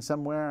I'm sitting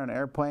somewhere on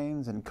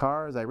airplanes and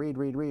cars. I read.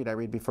 I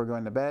read before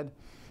going to bed.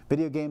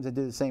 Video games, I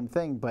do the same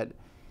thing, but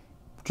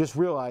just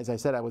realized I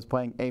said I was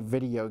playing a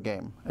video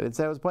game. I didn't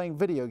say I was playing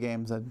video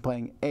games. I'm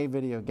playing a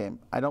video game.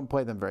 I don't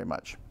play them very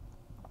much.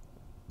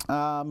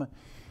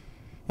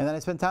 And then I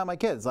spend time with my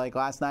kids. Like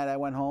last night I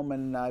went home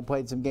and I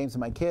played some games with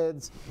my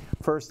kids.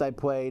 First I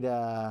played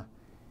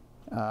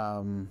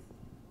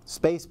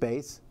Space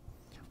Base.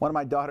 One of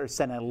my daughters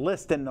sent a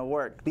list into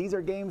work. These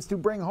are games to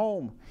bring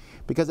home.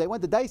 Because I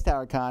went to Dice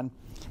Tower Con,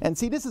 and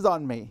see, this is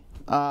on me.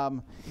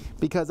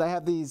 Because I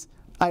have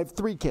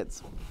 3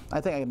 kids. I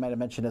think I might have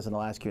mentioned this in the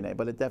last Q&A,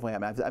 but it definitely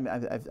happened.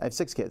 I have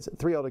 6 kids,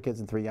 3 older kids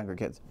and 3 younger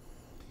kids.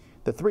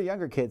 The 3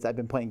 younger kids, I've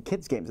been playing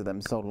kids games with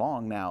them so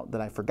long now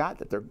that I forgot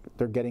that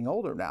they're getting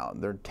older now.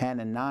 They're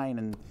 10 and 9,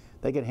 and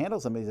they can handle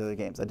some of these other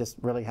games. I just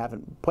really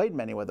haven't played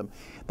many with them.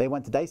 They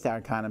went to Dice Tower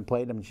Con and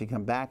played them, and she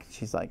come back,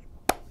 she's like,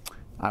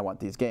 I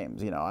want these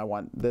games. You know, I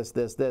want this.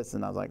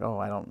 And I was like, oh,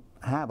 I don't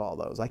have all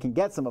those. I can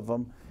get some of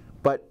them,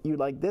 but you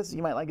like this,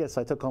 you might like this.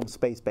 So I took home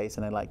Space Base,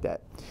 and I liked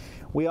that.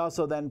 We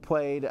also then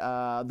played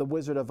The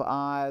Wizard of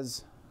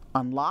Oz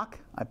Unlock.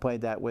 I played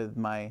that with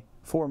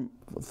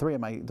 3 of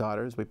my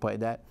daughters. We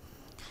played that,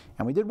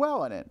 and we did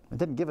well in it. It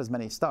didn't give us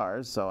many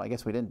stars, so I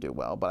guess we didn't do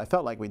well, but I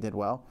felt like we did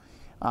well.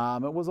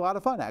 It was a lot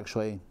of fun,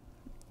 actually.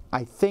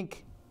 I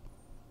think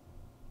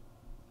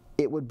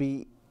it would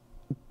be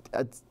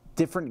a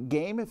different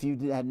game if you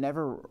had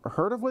never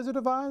heard of Wizard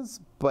of Oz,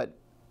 but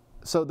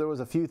so there was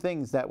a few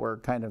things that were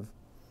kind of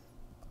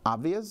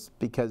obvious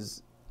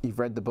because you've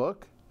read the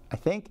book, I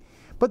think,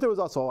 but there was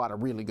also a lot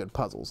of really good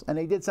puzzles, and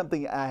they did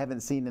something I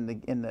haven't seen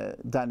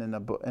done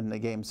in the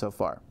game so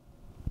far.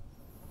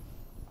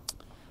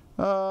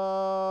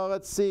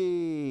 Let's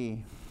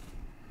see.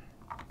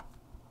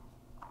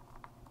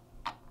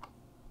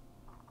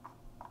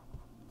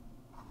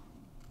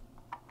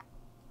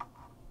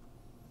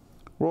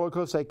 Roller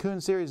Coaster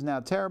Tycoon series is now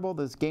terrible.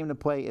 This game to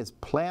play is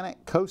Planet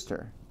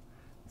Coaster.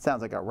 It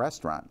sounds like a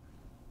restaurant.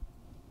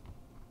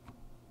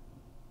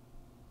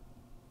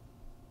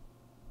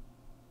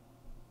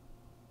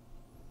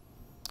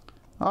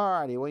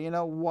 Alrighty, well, you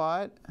know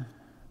what?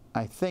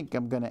 I think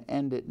I'm going to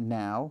end it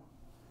now.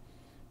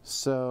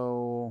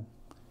 So,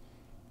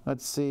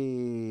 let's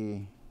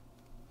see.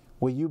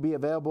 Will you be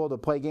available to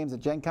play games at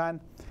Gen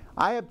Con?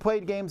 I have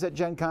played games at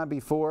Gen Con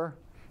before,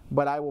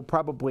 but I will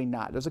probably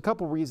not. There's a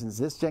couple reasons.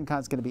 This Gen Con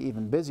is going to be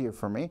even busier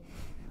for me.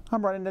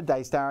 I'm running the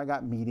Dice Tower. I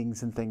got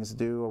meetings and things to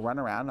do or run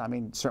around. I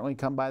mean, certainly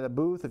come by the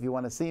booth if you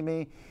want to see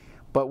me.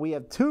 But we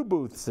have 2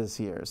 booths this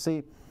year.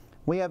 See,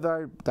 we have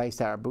our Dice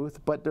Tower booth,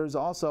 but there's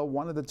also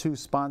one of the 2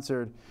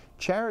 sponsored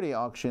charity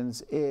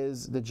auctions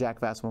is the Jack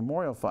Vasel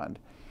Memorial Fund.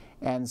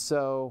 And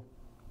so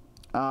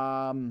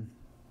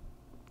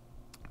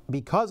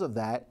because of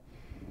that,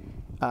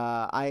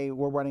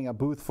 we're running a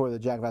booth for the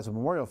Jack Vasel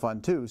Memorial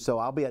Fund too, so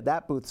I'll be at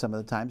that booth some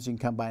of the times. You can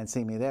come by and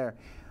see me there.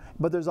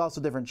 But there's also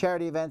different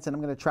charity events, and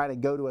I'm going to try to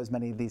go to as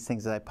many of these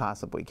things as I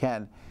possibly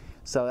can.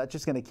 So that's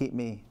just going to keep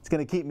me, it's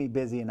going to keep me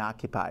busy and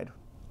occupied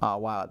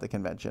while at the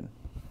convention.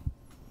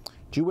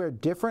 Do you wear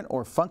different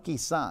or funky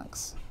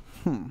socks?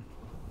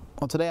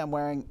 Well, today I'm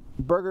wearing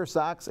burger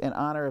socks in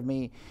honor of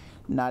me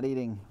not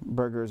eating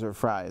burgers or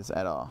fries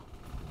at all.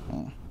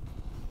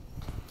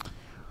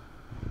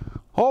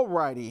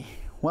 Alrighty.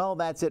 Well,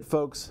 that's it,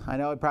 folks. I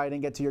know I probably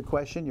didn't get to your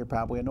question. You're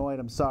probably annoyed.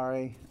 I'm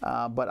sorry.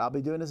 But I'll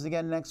be doing this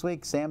again next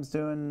week. Sam's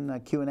doing a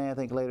Q&A, I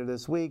think, later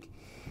this week.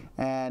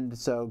 And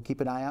so keep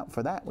an eye out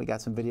for that. We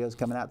got some videos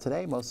coming out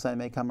today. Most of them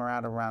may come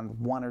around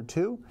 1 or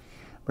 2.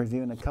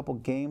 Reviewing a couple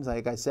games.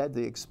 Like I said,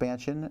 the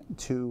expansion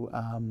to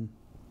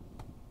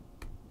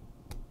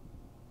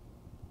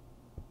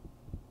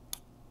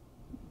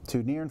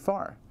Near and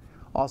Far.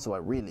 Also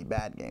a really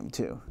bad game,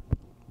 too.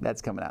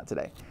 That's coming out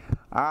today.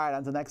 All right,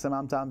 until next time,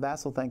 I'm Tom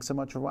Vasel. Thanks so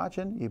much for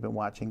watching. You've been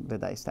watching the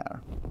Dice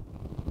Tower.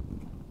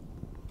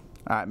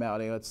 All right,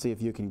 Melody, let's see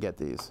if you can get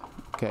these.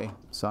 Okay,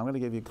 so I'm going to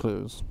give you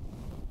clues.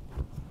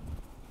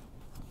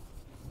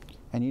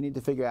 And you need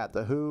to figure out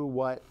the who,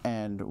 what,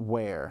 and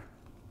where.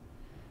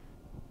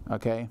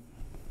 Okay?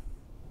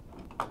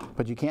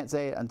 But you can't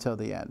say it until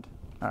the end.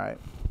 All right?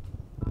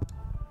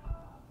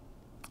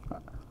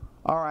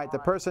 All right, the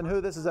person who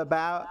this is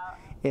about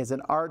is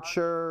an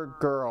archer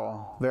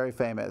girl, very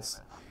famous.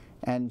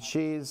 And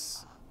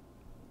she's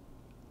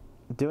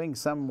doing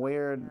some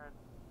weird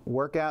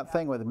workout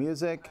thing with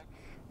music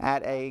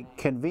at a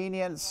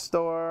convenience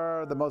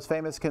store, the most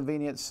famous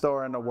convenience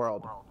store in the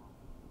world.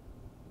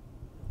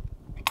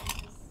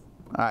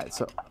 All right,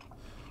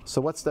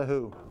 so what's the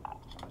who?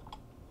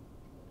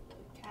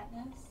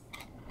 Katniss.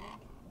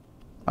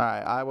 All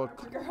right, I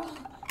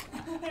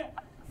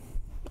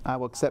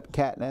will accept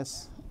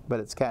Katniss, but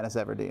it's Katniss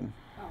Everdeen.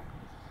 Oh.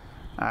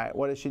 All right,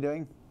 what is she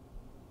doing?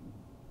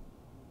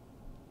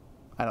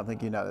 I don't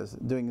think you know this.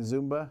 Doing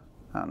Zumba?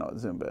 I don't know what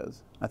Zumba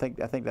is. I think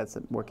that's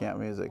working out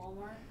music.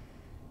 Walmart.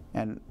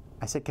 And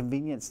I said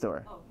convenience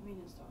store. Oh,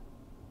 convenience store.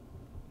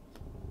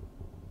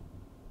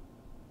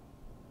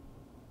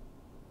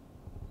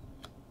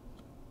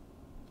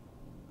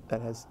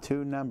 That has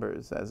 2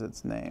 numbers as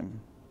its name.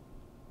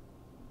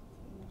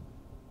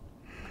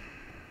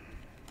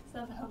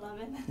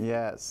 7-Eleven.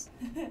 Yes.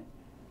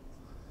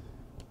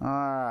 All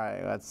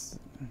right, let's.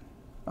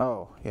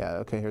 Oh, yeah.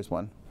 Okay, here's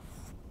one.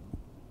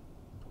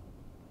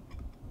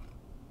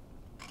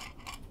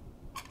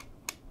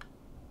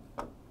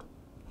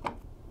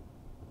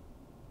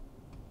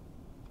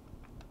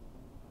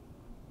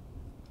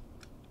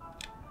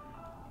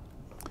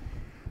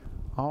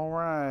 All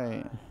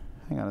right.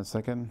 Hang on a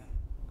second.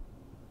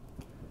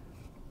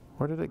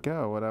 Where did it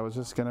go? What I was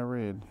just going to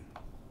read.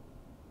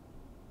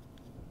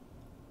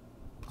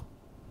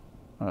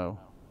 Oh.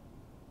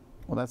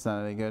 Well, that's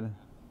not any good.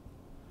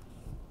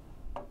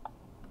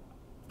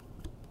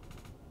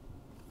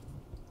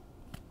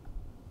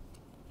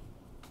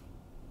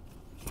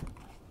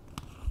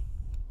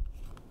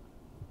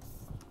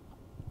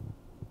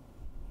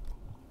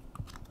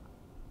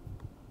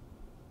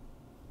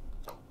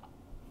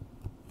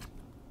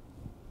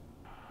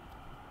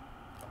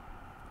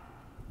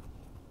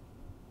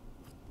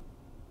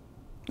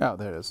 Oh,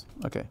 there it is.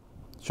 Okay,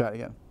 let's try it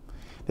again.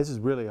 This is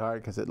really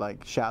hard because it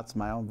like shouts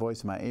my own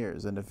voice in my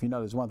ears, and if you know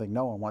there's one thing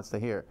no one wants to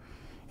hear,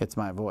 it's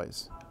my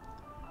voice.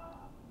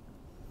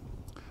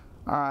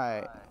 All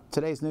right,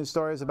 today's news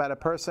story is about a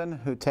person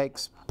who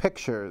takes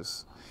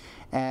pictures,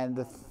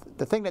 and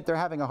the thing that they're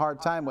having a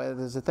hard time with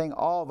is the thing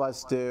all of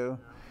us do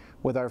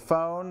with our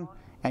phone,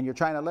 and you're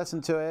trying to listen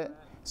to it,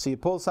 so you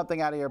pull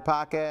something out of your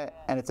pocket,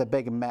 and it's a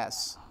big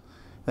mess.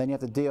 Then you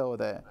have to deal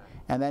with it,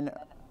 and then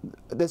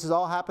this is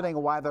all happening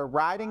while they're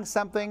riding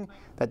something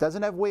that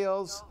doesn't have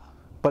wheels,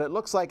 but it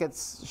looks like it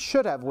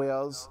should have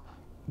wheels,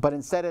 but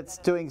instead it's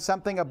doing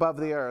something above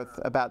the earth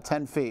about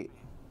 10 feet.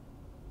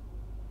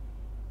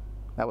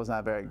 That was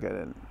not very good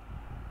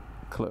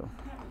a clue.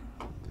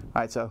 All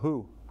right, so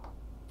who?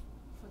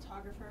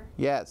 Photographer.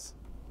 Yes.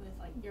 With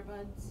like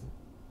earbuds.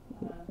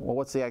 Well,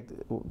 what's the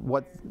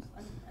what?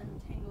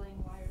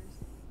 Untangling wires.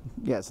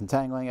 Yes,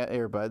 entangling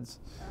earbuds.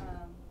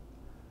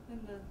 Then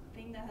the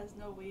thing that has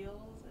no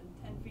wheels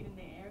and 10 feet in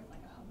the air,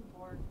 like a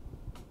hoverboard.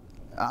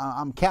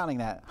 I'm counting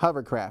that.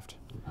 Hovercraft.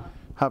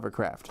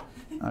 Hovercraft.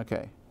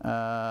 Okay.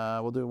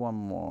 We'll do one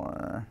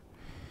more.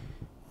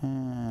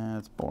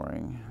 It's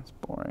boring. It's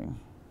boring.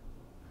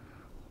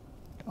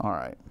 All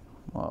right.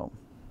 Well.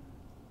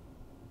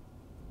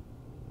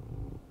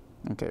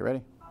 Okay,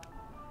 ready?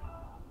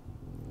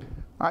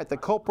 All right, the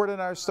culprit in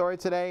our story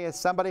today is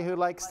somebody who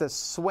likes to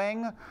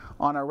swing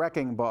on a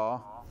wrecking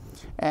ball.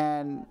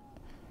 And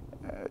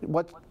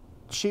what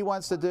she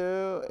wants to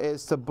do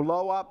is to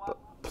blow up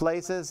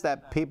places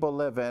that people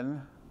live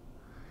in.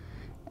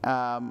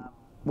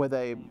 with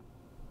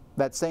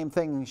that same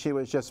thing she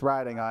was just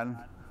riding on.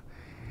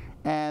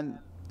 And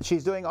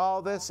she's doing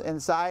all this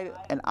inside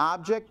an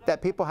object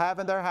that people have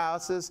in their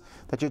houses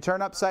that you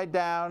turn upside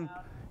down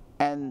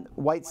and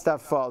white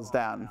stuff falls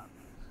down.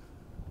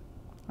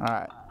 All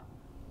right.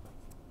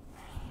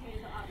 Okay,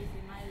 so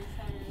obviously Miley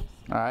Cyrus.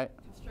 All right.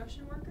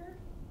 Construction worker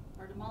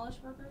or demolish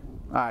worker?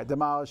 All right,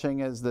 demolishing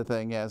is the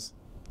thing, yes.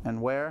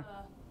 And where?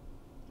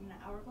 In an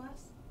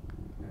hourglass?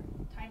 Or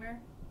timer?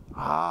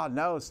 Ah,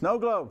 no, snow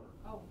globe.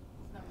 Oh,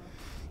 it's not real.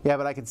 Yeah,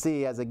 but I can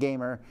see as a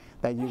gamer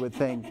that you would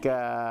think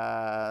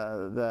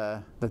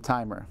the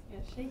timer. Yeah,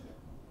 shake it.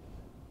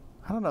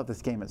 I don't know if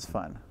this game is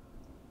fun.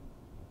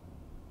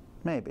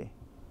 Maybe.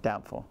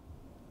 Doubtful.